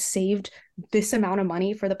out that I saved this amount of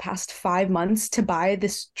money for the past 5 months to buy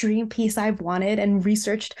this dream piece I've wanted and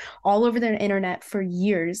researched all over the internet for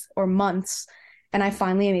years or months. And I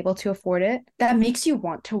finally am able to afford it. That makes you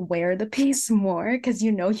want to wear the piece more because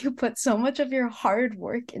you know you put so much of your hard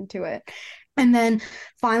work into it. And then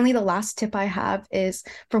finally, the last tip I have is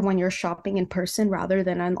for when you're shopping in person rather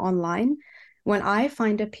than online. When I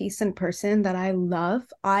find a piece in person that I love,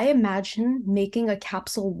 I imagine making a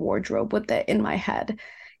capsule wardrobe with it in my head.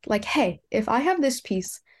 Like, hey, if I have this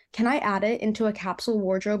piece, can I add it into a capsule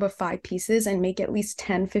wardrobe of 5 pieces and make at least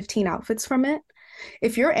 10, 15 outfits from it?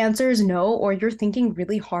 If your answer is no, or you're thinking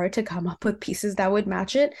really hard to come up with pieces that would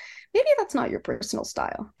match it, maybe that's not your personal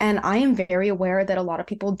style. And I am very aware that a lot of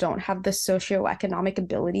people don't have the socioeconomic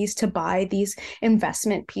abilities to buy these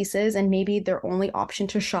investment pieces, and maybe their only option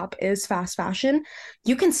to shop is fast fashion.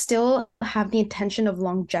 You can still have the intention of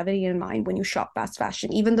longevity in mind when you shop fast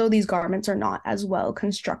fashion, even though these garments are not as well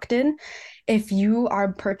constructed. If you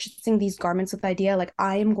are purchasing these garments with the idea like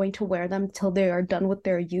I am going to wear them till they are done with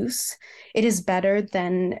their use, it is better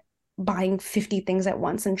than buying 50 things at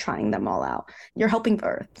once and trying them all out. You're helping the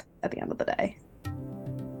earth at the end of the day.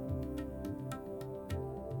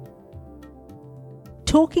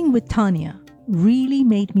 Talking with Tanya really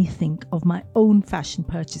made me think of my own fashion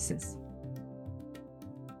purchases.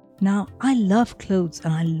 Now, I love clothes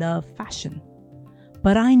and I love fashion,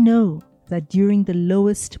 but I know that during the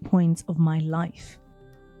lowest points of my life,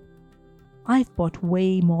 I've bought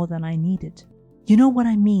way more than I needed. You know what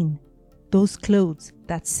I mean? Those clothes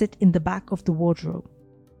that sit in the back of the wardrobe,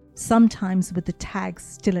 sometimes with the tags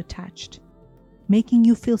still attached, making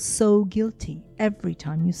you feel so guilty every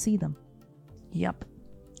time you see them. Yup,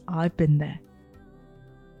 I've been there.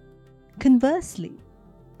 Conversely,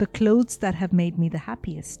 the clothes that have made me the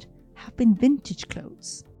happiest have been vintage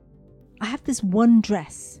clothes. I have this one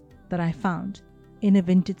dress that I found in a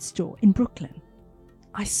vintage store in Brooklyn.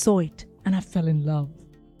 I saw it and I fell in love.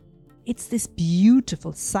 It's this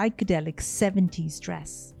beautiful psychedelic 70s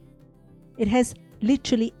dress. It has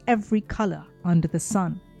literally every color under the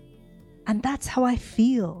sun. And that's how I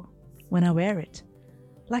feel when I wear it.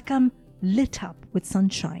 Like I'm lit up with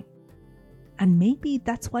sunshine. And maybe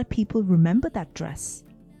that's why people remember that dress.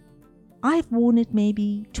 I've worn it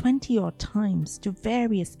maybe 20 odd times to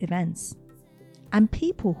various events. And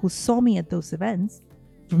people who saw me at those events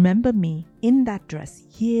remember me in that dress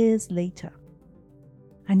years later.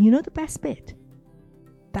 And you know the best bit?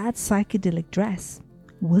 That psychedelic dress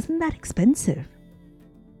wasn't that expensive.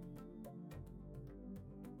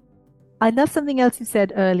 I love something else you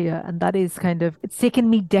said earlier, and that is it's taken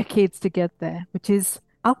me decades to get there, which is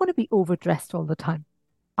I want to be overdressed all the time.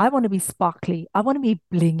 I want to be sparkly. I want to be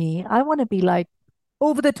blingy. I want to be like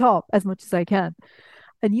over the top as much as I can.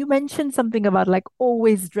 And you mentioned something about like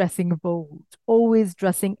always dressing bold, always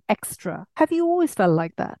dressing extra. Have you always felt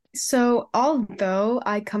like that? So, although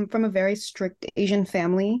I come from a very strict Asian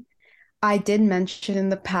family, I did mention in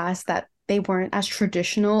the past that they weren't as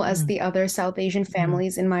traditional as the other South Asian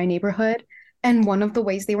families in my neighborhood. And one of the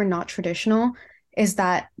ways they were not traditional is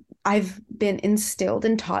that I've been instilled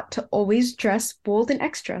and taught to always dress bold and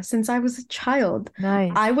extra since I was a child.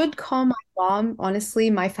 Nice. I would call my mom,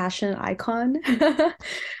 honestly, my fashion icon.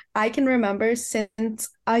 I can remember since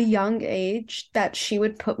a young age that she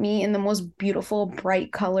would put me in the most beautiful,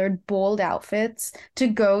 bright colored, bold outfits to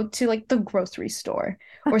go to like the grocery store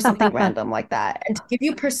or something random like that. And to give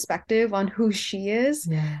you perspective on who she is,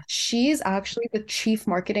 Yeah. she's actually the chief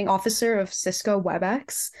marketing officer of Cisco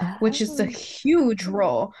WebEx, which is a huge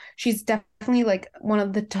role. She's definitely like one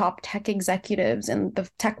of the top tech executives in the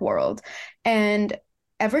tech world. And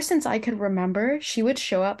ever since I could remember, she would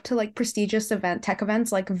show up to like prestigious tech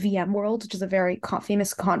events like VMworld, which is a very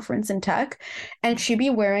famous conference in tech. And she'd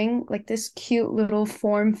be wearing like this cute little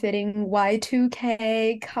form-fitting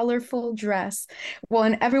Y2K colorful dress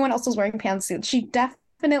when everyone else was wearing pantsuits. She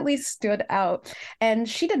definitely stood out, and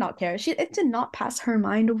she did not care. It did not pass her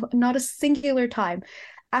mind not a singular time.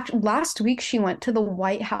 Actually, last week she went to the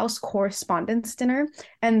White House Correspondents' Dinner,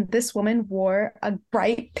 and this woman wore a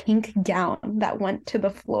bright pink gown that went to the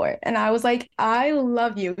floor. And I was like, I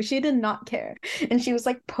love you. She did not care. And she was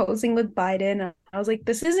like posing with Biden. And I was like,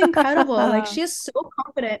 this is incredible. Like, she is so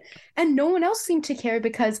confident. And no one else seemed to care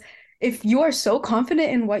because if you are so confident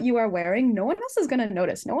in what you are wearing, no one else is going to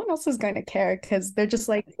notice. No one else is going to care because they're just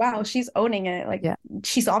like, wow, she's owning it. Like, Yeah.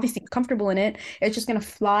 she's obviously comfortable in it. It's just going to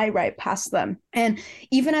fly right past them. And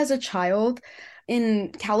even as a child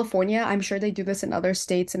in California, I'm sure they do this in other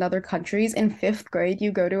states and other countries. In fifth grade,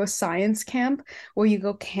 you go to a science camp where you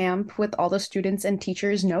go camp with all the students and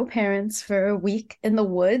teachers, no parents, for a week in the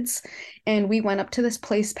woods. And we went up to this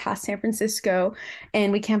place past San Francisco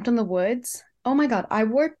and we camped in the woods. Oh my God, I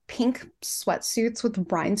wore pink sweatsuits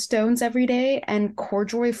with rhinestones every day and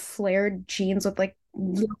corduroy flared jeans with like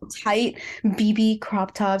little tight BB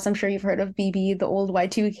crop tops. I'm sure you've heard of BB, the old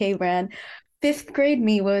Y2K brand. Fifth grade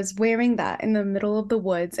me was wearing that in the middle of the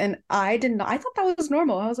woods, and I did not, I thought that was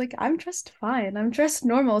normal. I was like, I'm dressed fine. I'm dressed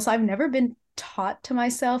normal. So I've never been taught to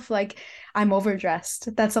myself like I'm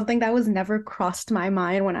overdressed. That's something that was never crossed my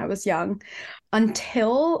mind when I was young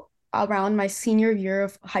until around my senior year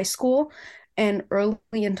of high school and early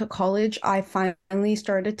into college, I finally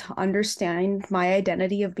started to understand my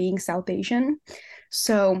identity of being South Asian.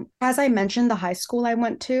 So, as I mentioned, the high school I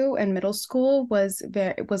went to and middle school was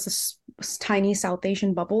it was a tiny South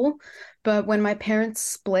Asian bubble. But when my parents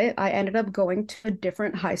split, I ended up going to a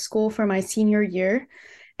different high school for my senior year,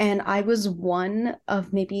 and I was one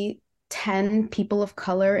of maybe 10 people of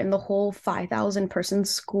color in the whole 5,000 person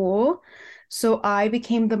school. So I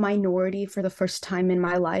became the minority for the first time in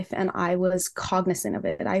my life, and I was cognizant of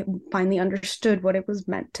it. I finally understood what it was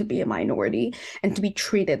meant to be a minority and to be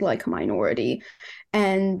treated like a minority.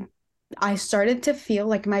 And I started to feel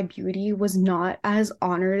like my beauty was not as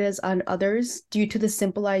honored as others due to the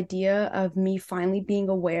simple idea of me finally being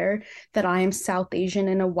aware that I am South Asian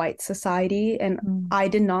in a white society. And I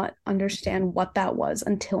did not understand what that was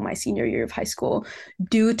until my senior year of high school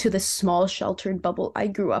due to the small sheltered bubble I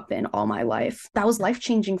grew up in all my life. That was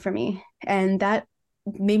life-changing for me. And that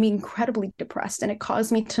made me incredibly depressed, and it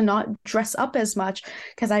caused me to not dress up as much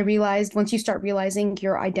because I realized once you start realizing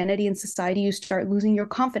your identity in society, you start losing your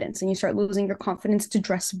confidence, and you start losing your confidence to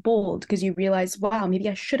dress bold because you realize, wow, maybe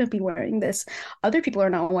I shouldn't be wearing this. Other people are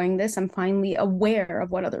not wearing this. I'm finally aware of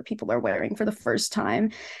what other people are wearing for the first time.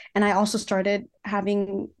 And I also started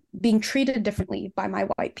being treated differently by my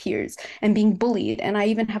white peers and being bullied. And I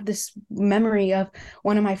even have this memory of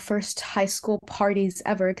one of my first high school parties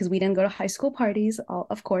ever, because we didn't go to high school parties,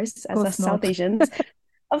 of course, as us South Asians.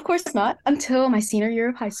 Of course not. Until my senior year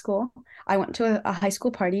of high school, I went to a high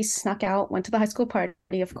school party, snuck out, went to the high school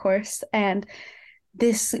party, of course, and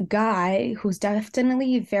this guy who's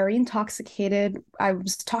definitely very intoxicated, I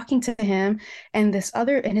was talking to him, and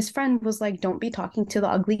his friend was like, don't be talking to the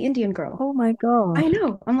ugly Indian girl. Oh my God. I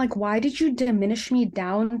know. I'm like, why did you diminish me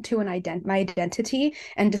down to my identity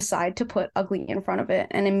and decide to put ugly in front of it?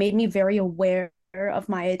 And it made me very aware of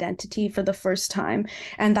my identity for the first time.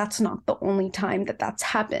 And that's not the only time that that's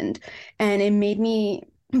happened. And it made me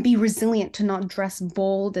be resilient to not dress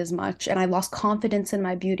bold as much. And I lost confidence in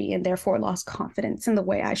my beauty and therefore lost confidence in the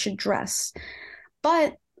way I should dress.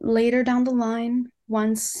 But later down the line,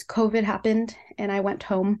 once COVID happened and I went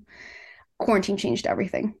home, quarantine changed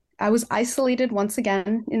everything. I was isolated once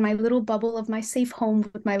again in my little bubble of my safe home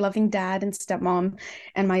with my loving dad and stepmom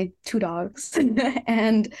and my two dogs.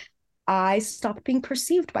 And I stopped being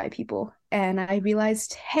perceived by people. And I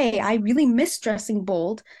realized, hey, I really miss dressing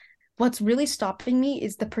bold. What's really stopping me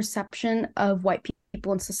is the perception of white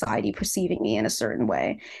people in society perceiving me in a certain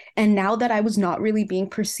way. And now that I was not really being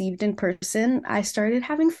perceived in person, I started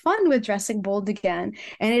having fun with dressing bold again.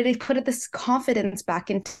 And it put this confidence back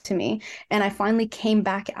into me. And I finally came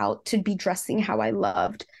back out to be dressing how I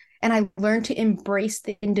loved. And I learned to embrace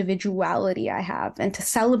the individuality I have and to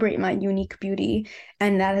celebrate my unique beauty.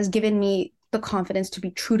 And that has given me the confidence to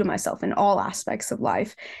be true to myself in all aspects of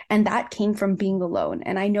life. And that came from being alone.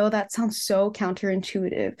 And I know that sounds so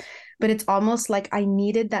counterintuitive, but it's almost like I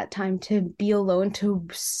needed that time to be alone to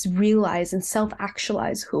realize and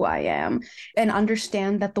self-actualize who I am and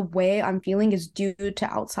understand that the way I'm feeling is due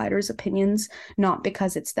to outsiders' opinions, not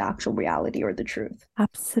because it's the actual reality or the truth.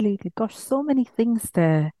 Absolutely. Gosh, so many things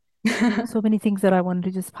there. So many things that I wanted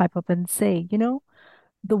to just pipe up and say.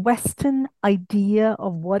 The Western idea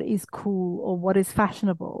of what is cool or what is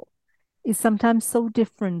fashionable is sometimes so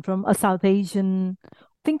different from a South Asian.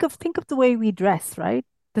 Think of the way we dress, right?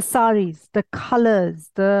 The saris, the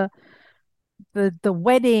colors, the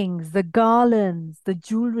weddings, the garlands, the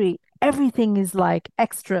jewelry. everything is like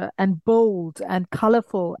extra and bold and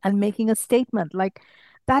colorful and making a statement. Like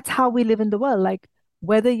that's how we live in the world. Like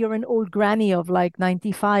whether you're an old granny of like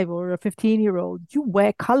 95 or a 15-year-old, you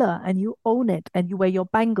wear color and you own it and you wear your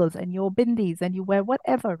bangles and your bindis and you wear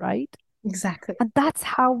whatever, right? Exactly. And that's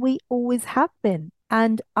how we always have been.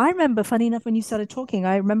 And I remember, funny enough, when you started talking,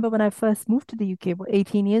 I remember when I first moved to the UK about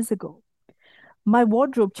 18 years ago, my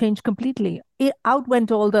wardrobe changed completely. It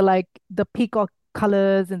outwent all the like the peacock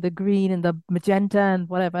colors and the green and the magenta and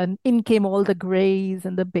whatever. And in came all the grays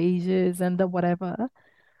and the beiges and the whatever,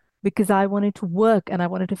 because I wanted to work and I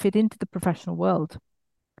wanted to fit into the professional world.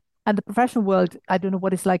 And the professional world, I don't know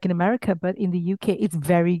what it's like in America, but in the UK, it's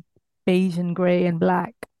very beige and gray and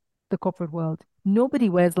black, the corporate world. Nobody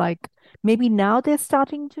wears like, maybe now they're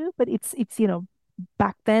starting to, but it's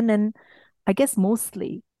back then and I guess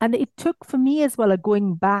mostly. And it took for me as well a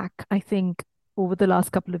going back, I think, over the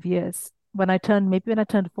last couple of years. Maybe when I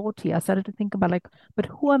turned 40, I started to think about like, but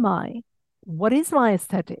who am I? What is my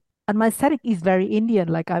aesthetic? And my aesthetic is very Indian.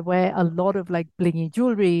 Like I wear a lot of like blingy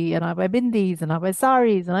jewelry and I wear bindis and I wear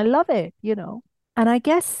saris and I love it. And I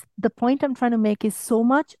guess the point I'm trying to make is so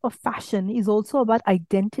much of fashion is also about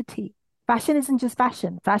identity. Fashion isn't just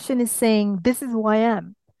fashion. Fashion is saying, this is who I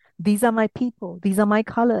am. These are my people. These are my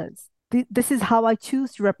colors. This is how I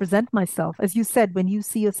choose to represent myself. As you said, when you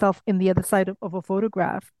see yourself in the other side of a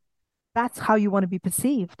photograph, that's how you want to be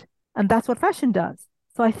perceived. And that's what fashion does.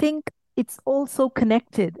 So I think it's also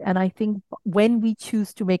connected. And I think when we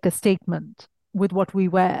choose to make a statement with what we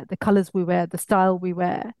wear, the colors we wear, the style we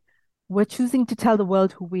wear, we're choosing to tell the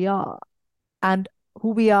world who we are and who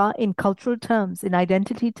we are in cultural terms, in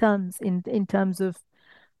identity terms, in terms of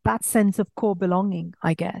that sense of core belonging,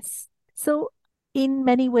 I guess. So, in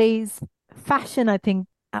many ways, fashion, I think,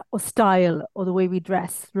 or style or the way we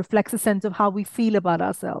dress reflects a sense of how we feel about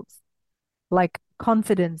ourselves. Like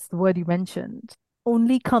confidence, the word you mentioned,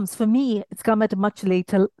 only comes for me, it's come at a much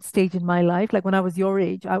later stage in my life. Like when I was your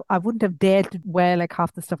age, I wouldn't have dared to wear like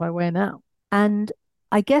half the stuff I wear now. And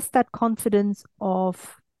I guess that confidence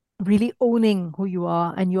of really owning who you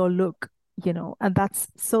are and your look, and that's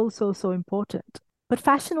so, so, so important. But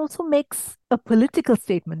fashion also makes a political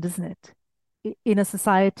statement, doesn't it? In a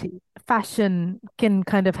society, fashion can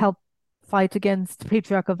kind of help fight against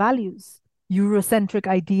patriarchal values, Eurocentric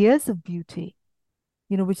ideas of beauty,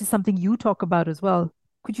 which is something you talk about as well.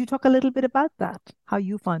 Could you talk a little bit about that, how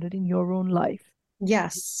you found it in your own life?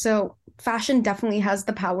 Yes. So fashion definitely has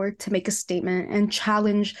the power to make a statement and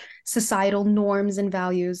challenge societal norms and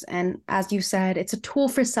values. And as you said, it's a tool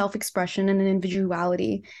for self-expression and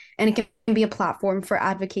individuality. And it can be a platform for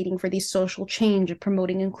advocating for these social change and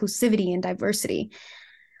promoting inclusivity and diversity.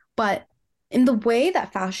 But in the way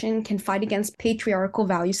that fashion can fight against patriarchal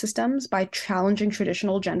value systems by challenging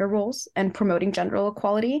traditional gender roles and promoting gender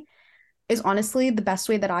equality, is honestly the best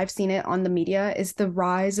way that I've seen it on the media is the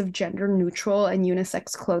rise of gender neutral and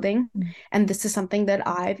unisex clothing. And this is something that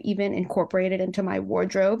I've even incorporated into my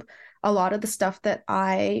wardrobe. A lot of the stuff that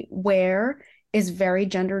I wear is very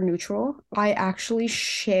gender neutral. I actually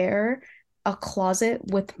share a closet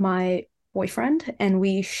with my boyfriend and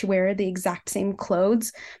we wear the exact same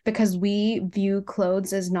clothes because we view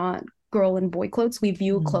clothes as not girl and boy clothes. We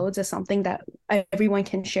view clothes as something that everyone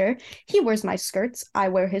can share. He wears my skirts, I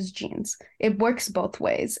wear his jeans. It works both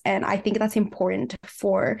ways. And I think that's important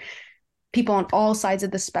for people on all sides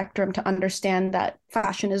of the spectrum to understand that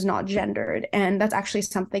fashion is not gendered. And that's actually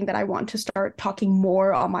something that I want to start talking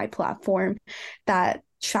more on my platform, that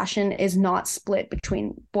fashion is not split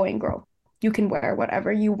between boy and girl. You can wear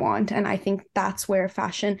whatever you want. And I think that's where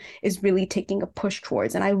fashion is really taking a push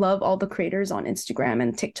towards. And I love all the creators on Instagram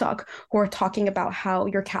and TikTok who are talking about how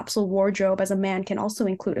your capsule wardrobe as a man can also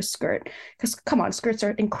include a skirt. Because come on, skirts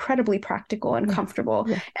are incredibly practical and comfortable.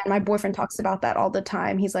 Yeah. And my boyfriend talks about that all the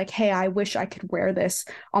time. He's like, hey, I wish I could wear this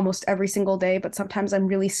almost every single day, but sometimes I'm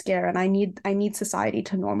really scared and I need society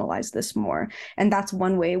to normalize this more. And that's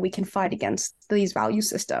one way we can fight against these value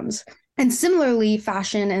systems. And similarly,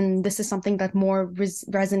 fashion, and this is something that more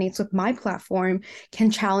resonates with my platform,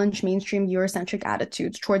 can challenge mainstream Eurocentric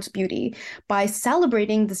attitudes towards beauty by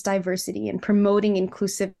celebrating this diversity and promoting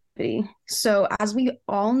inclusivity. So as we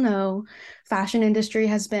all know, fashion industry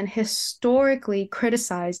has been historically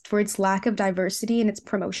criticized for its lack of diversity in its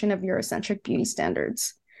promotion of Eurocentric beauty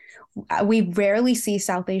standards. We rarely see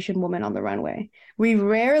South Asian women on the runway. We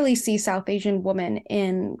rarely see South Asian women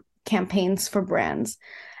in campaigns for brands.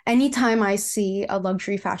 Anytime I see a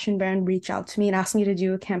luxury fashion brand reach out to me and ask me to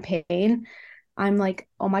do a campaign, I'm like,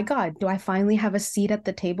 oh my God, do I finally have a seat at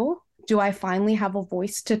the table? do I finally have a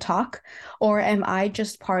voice to talk, or am I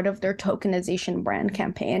just part of their tokenization brand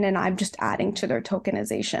campaign and I'm just adding to their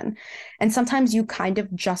tokenization? And sometimes you kind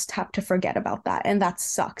of just have to forget about that. And that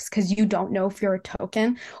sucks because you don't know if you're a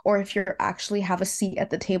token or if you actually have a seat at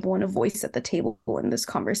the table and a voice at the table in this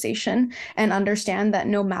conversation. And understand that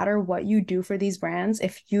no matter what you do for these brands,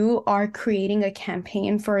 if you are creating a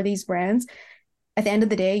campaign for these brands, at the end of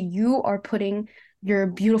the day, you are putting your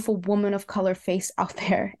beautiful woman of color face out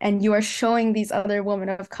there, and you are showing these other women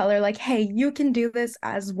of color like, hey, you can do this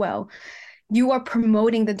as well. You are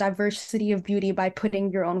promoting the diversity of beauty by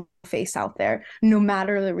putting your own face out there, no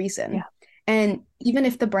matter the reason. Yeah. And even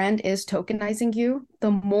if the brand is tokenizing you,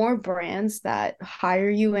 the more brands that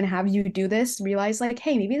hire you and have you do this realize like,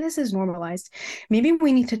 hey, maybe this is normalized. Maybe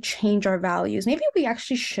we need to change our values. Maybe we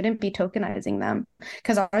actually shouldn't be tokenizing them,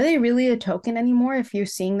 because are they really a token anymore if you're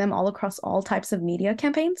seeing them all across all types of media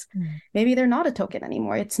campaigns? Maybe they're not a token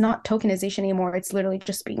anymore. It's not tokenization anymore. It's literally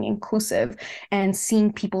just being inclusive and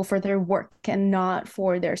seeing people for their work and not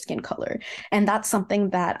for their skin color. And that's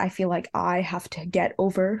something that I feel like I have to get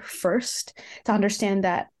over first, to understand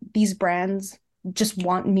that these brands just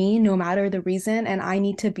want me no matter the reason, and I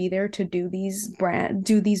need to be there to do these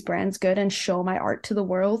brands good and show my art to the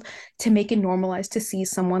world, to make it normalized to see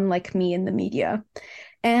someone like me in the media.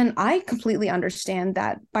 And I completely understand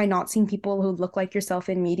that by not seeing people who look like yourself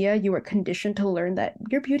in media, you are conditioned to learn that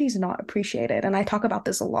your beauty is not appreciated. And I talk about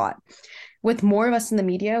this a lot. With more of us in the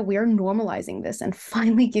media, we are normalizing this and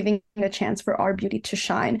finally giving a chance for our beauty to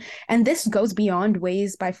shine. And this goes beyond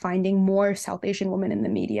ways by finding more South Asian women in the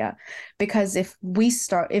media. Because if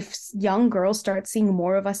young girls start seeing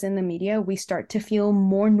more of us in the media, we start to feel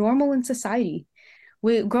more normal in society.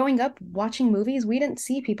 Growing up watching movies, we didn't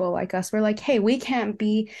see people like us. We're like, hey, we can't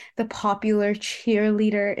be the popular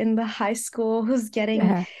cheerleader in the high school who's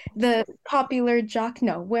getting the popular jock.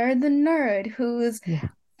 No, we're the nerd who's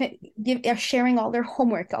sharing all their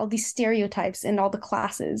homework, all these stereotypes in all the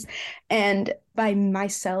classes. And by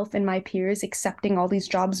myself and my peers accepting all these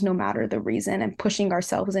jobs no matter the reason and pushing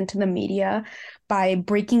ourselves into the media, by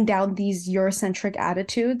breaking down these Eurocentric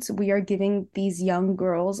attitudes, we are giving these young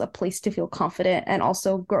girls a place to feel confident, and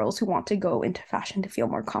also girls who want to go into fashion to feel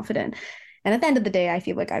more confident. And at the end of the day, I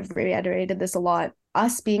feel like I've reiterated this a lot.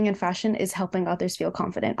 Us being in fashion is helping others feel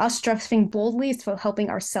confident. Us dressing boldly is helping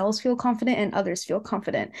ourselves feel confident and others feel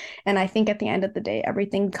confident. And I think at the end of the day,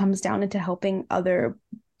 everything comes down into helping other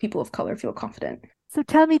people of color feel confident. So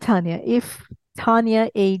tell me, Tanya, if Tanya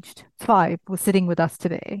aged 5 was sitting with us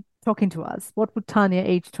today, talking to us, what would Tanya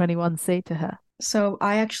aged 21 say to her? So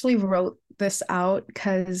I actually wrote this out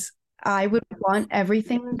because I would want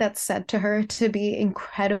everything that's said to her to be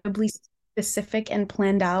incredibly specific and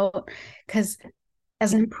planned out, because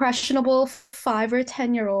as an impressionable 5 or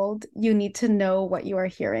 10-year-old, you need to know what you are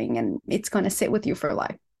hearing, and it's going to sit with you for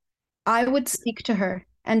life. I would speak to her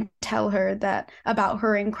and tell her that about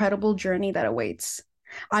her incredible journey that awaits.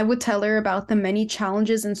 I would tell her about the many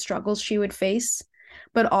challenges and struggles she would face,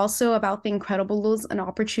 but also about the incredibles and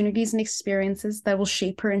opportunities and experiences that will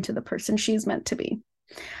shape her into the person she is meant to be.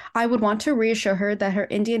 I would want to reassure her that her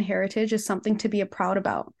Indian heritage is something to be proud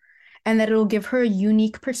about, and that it will give her a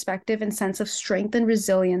unique perspective and sense of strength and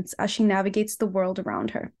resilience as she navigates the world around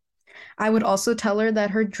her. I would also tell her that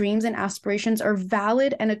her dreams and aspirations are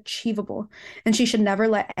valid and achievable, and she should never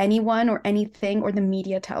let anyone or anything or the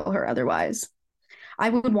media tell her otherwise. I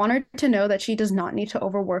would want her to know that she does not need to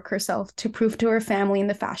overwork herself to prove to her family in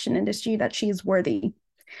the fashion industry that she is worthy.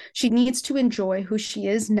 She needs to enjoy who she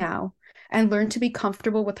is now and learn to be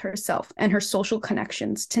comfortable with herself and her social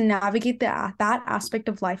connections to navigate that aspect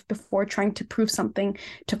of life before trying to prove something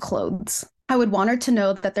to clothes. I would want her to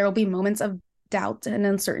know that there will be moments of doubt and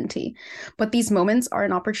uncertainty, but these moments are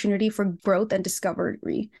an opportunity for growth and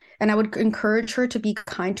discovery. And I would encourage her to be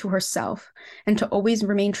kind to herself and to always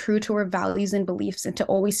remain true to her values and beliefs, and to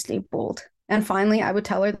always stay bold. And finally, I would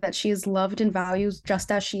tell her that she is loved and valued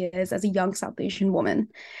just as she is as a young South Asian woman.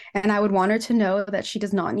 And I would want her to know that she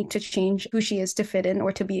does not need to change who she is to fit in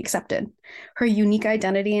or to be accepted. Her unique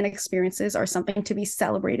identity and experiences are something to be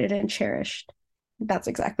celebrated and cherished. That's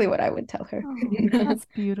exactly what I would tell her. Oh, that's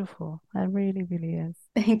beautiful. That really, really is.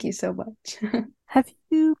 Thank you so much. Have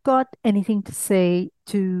you got anything to say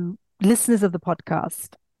to listeners of the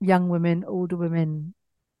podcast, young women, older women?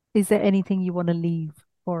 Is there anything you want to leave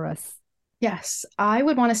for us? Yes, I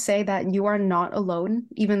would want to say that you are not alone,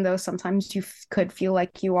 even though sometimes you could feel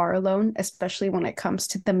like you are alone, especially when it comes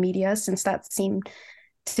to the media, since that seemed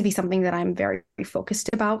to be something that I'm very focused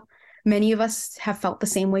about. Many of us have felt the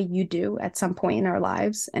same way you do at some point in our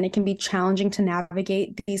lives, and it can be challenging to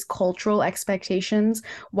navigate these cultural expectations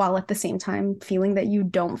while at the same time feeling that you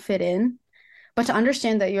don't fit in. But to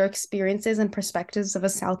understand that your experiences and perspectives of a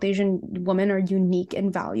South Asian woman are unique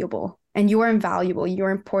and valuable. And you are invaluable, you're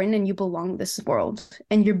important, and you belong to this world.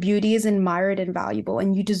 And your beauty is admired and valuable,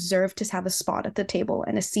 and you deserve to have a spot at the table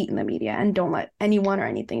and a seat in the media. And don't let anyone or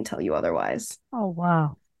anything tell you otherwise. Oh,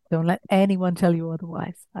 wow. Don't let anyone tell you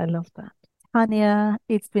otherwise. I love that. Tanya,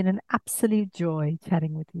 it's been an absolute joy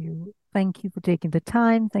chatting with you. Thank you for taking the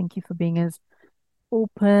time. Thank you for being as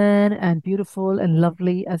open and beautiful and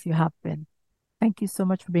lovely as you have been. Thank you so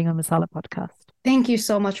much for being on Masala Podcast. Thank you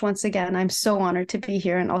so much once again. I'm so honored to be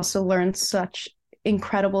here and also learn such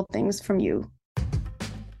incredible things from you.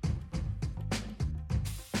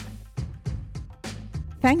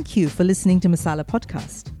 Thank you for listening to Masala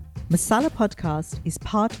Podcast. Masala Podcast is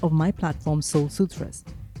part of my platform Soul Sutras,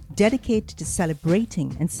 dedicated to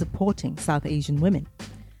celebrating and supporting South Asian women.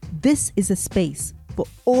 This is a space for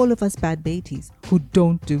all of us bad betis who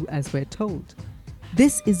don't do as we're told.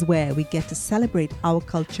 This is where we get to celebrate our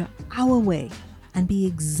culture our way and be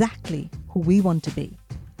exactly who we want to be.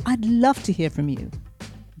 I'd love to hear from you.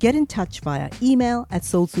 Get in touch via email at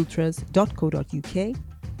soulsutras.co.uk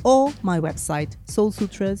or my website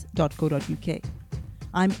soulsutras.co.uk.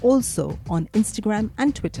 I'm also on Instagram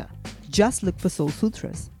and Twitter. Just look for Soul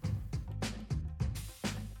Sutras.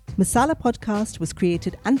 Masala Podcast was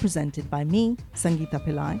created and presented by me, Sangeeta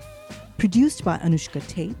Pillai, produced by Anushka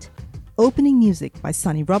Tate, opening music by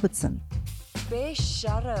Sunny Robertson.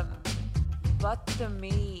 Besharam,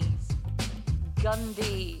 Badtameez,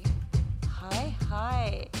 Gandhi,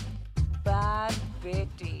 Hi, Bad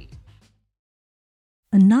Beti.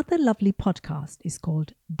 Another lovely podcast is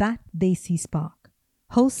called That Desi Spark.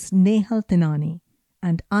 Hosts Nehal Tinani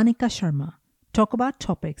and Anika Sharma talk about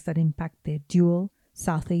topics that impact their dual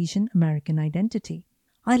South Asian American identity.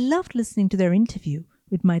 I loved listening to their interview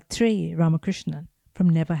with Maitreyi Ramakrishnan from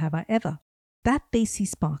Never Have I Ever. That Desi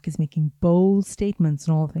Spark is making bold statements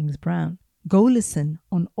on all things brown. Go listen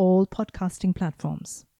on all podcasting platforms.